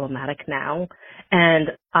still problematic now.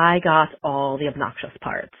 And I got all the obnoxious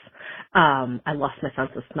parts. I lost my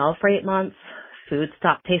sense of smell for 8 months. Food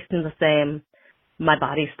stopped tasting the same. My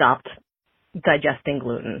body stopped digesting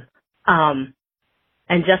gluten. And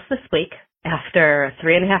just this week, after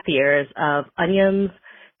 3.5 years of onions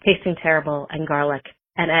tasting terrible and garlic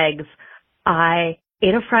and eggs, I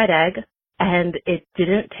ate a fried egg and it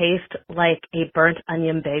didn't taste like a burnt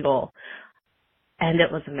onion bagel. And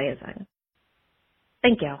it was amazing.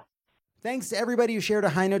 Thank you. Thanks to everybody who shared a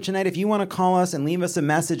high note tonight. If you want to call us and leave us a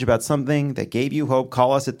message about something that gave you hope,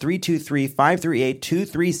 call us at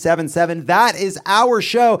 323-538-2377. That is our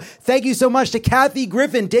show. Thank you so much to Kathy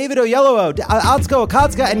Griffin, David Oyelowo, Atsuko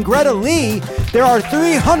Akatsuka, and Greta Lee. There are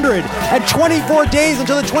 324 days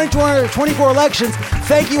until the 2024 elections.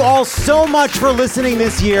 Thank you all so much for listening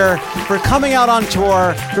this year, for coming out on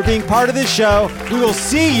tour, for being part of this show. We will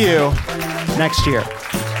see you next year.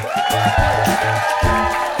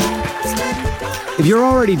 If you're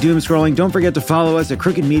already doom scrolling, don't forget to follow us at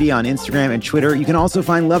Crooked Media on Instagram and Twitter. You can also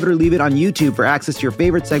find Love It or Leave It on YouTube for access to your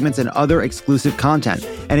favorite segments and other exclusive content.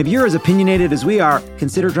 And if you're as opinionated as we are,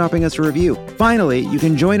 consider dropping us a review. Finally, you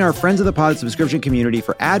can join our Friends of the Pod subscription community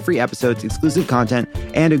for ad-free episodes, exclusive content,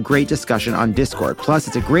 and a great discussion on Discord. Plus,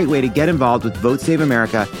 it's a great way to get involved with Vote Save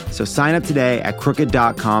America, so sign up today at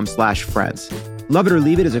crooked.com/friends. Love It or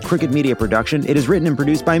Leave It is a Crooked Media production. It is written and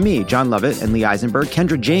produced by me, John Lovett, and Lee Eisenberg.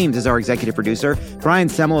 Kendra James is our executive producer. Brian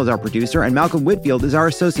Semmel is our producer, and Malcolm Whitfield is our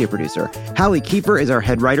associate producer. Hallie Kiefer is our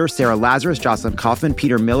head writer. Sarah Lazarus, Jocelyn Kaufman,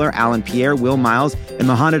 Peter Miller, Alan Pierre, Will Miles, and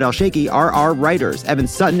Mohamed El-Sheikhi are our writers. Evan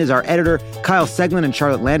Sutton is our editor. Kyle Seglin and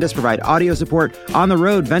Charlotte Landis provide audio support. On the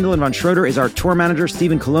road, Vendelin von Schroeder is our tour manager.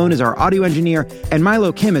 Stephen Colon is our audio engineer. And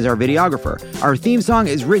Milo Kim is our videographer. Our theme song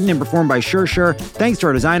is written and performed by Sure Sure. Thanks to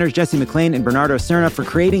our designers, Jesse McLean and Bernardo Cerna, for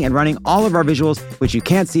creating and running all of our visuals, which you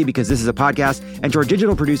can't see because this is a podcast, and to our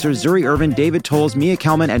digital producers, Zuri Irvin, David Tolles, Mia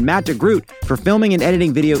Kelman, and Matt DeGroot for filming and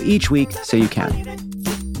editing video each week so you can.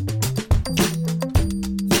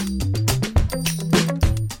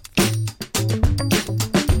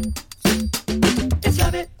 It's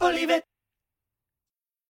Love It or Leave It.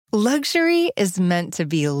 Luxury is meant to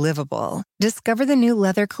be livable. Discover the new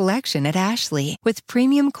leather collection at Ashley with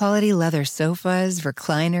premium quality leather sofas,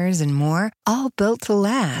 recliners, and more, all built to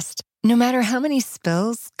last. No matter how many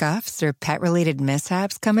spills, scuffs, or pet-related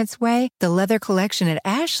mishaps come its way, the leather collection at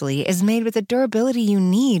Ashley is made with the durability you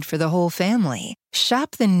need for the whole family.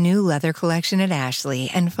 Shop the new leather collection at Ashley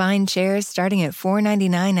and find chairs starting at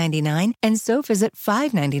 $499.99 and sofas at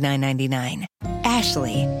 $599.99.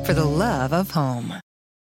 Ashley, for the love of home.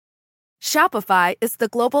 Shopify is the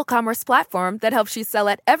global commerce platform that helps you sell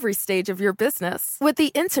at every stage of your business. With the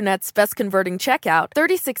internet's best converting checkout,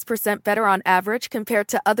 36% better on average compared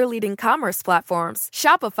to other leading commerce platforms,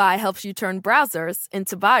 Shopify helps you turn browsers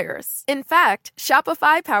into buyers. In fact,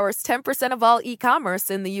 Shopify powers 10% of all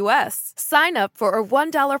e-commerce in the U.S. Sign up for a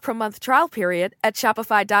 $1 per month trial period at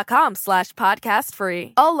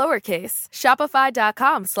shopify.com/podcastfree. All lowercase,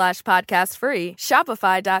 shopify.com/podcastfree,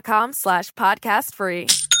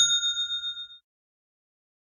 shopify.com/podcastfree.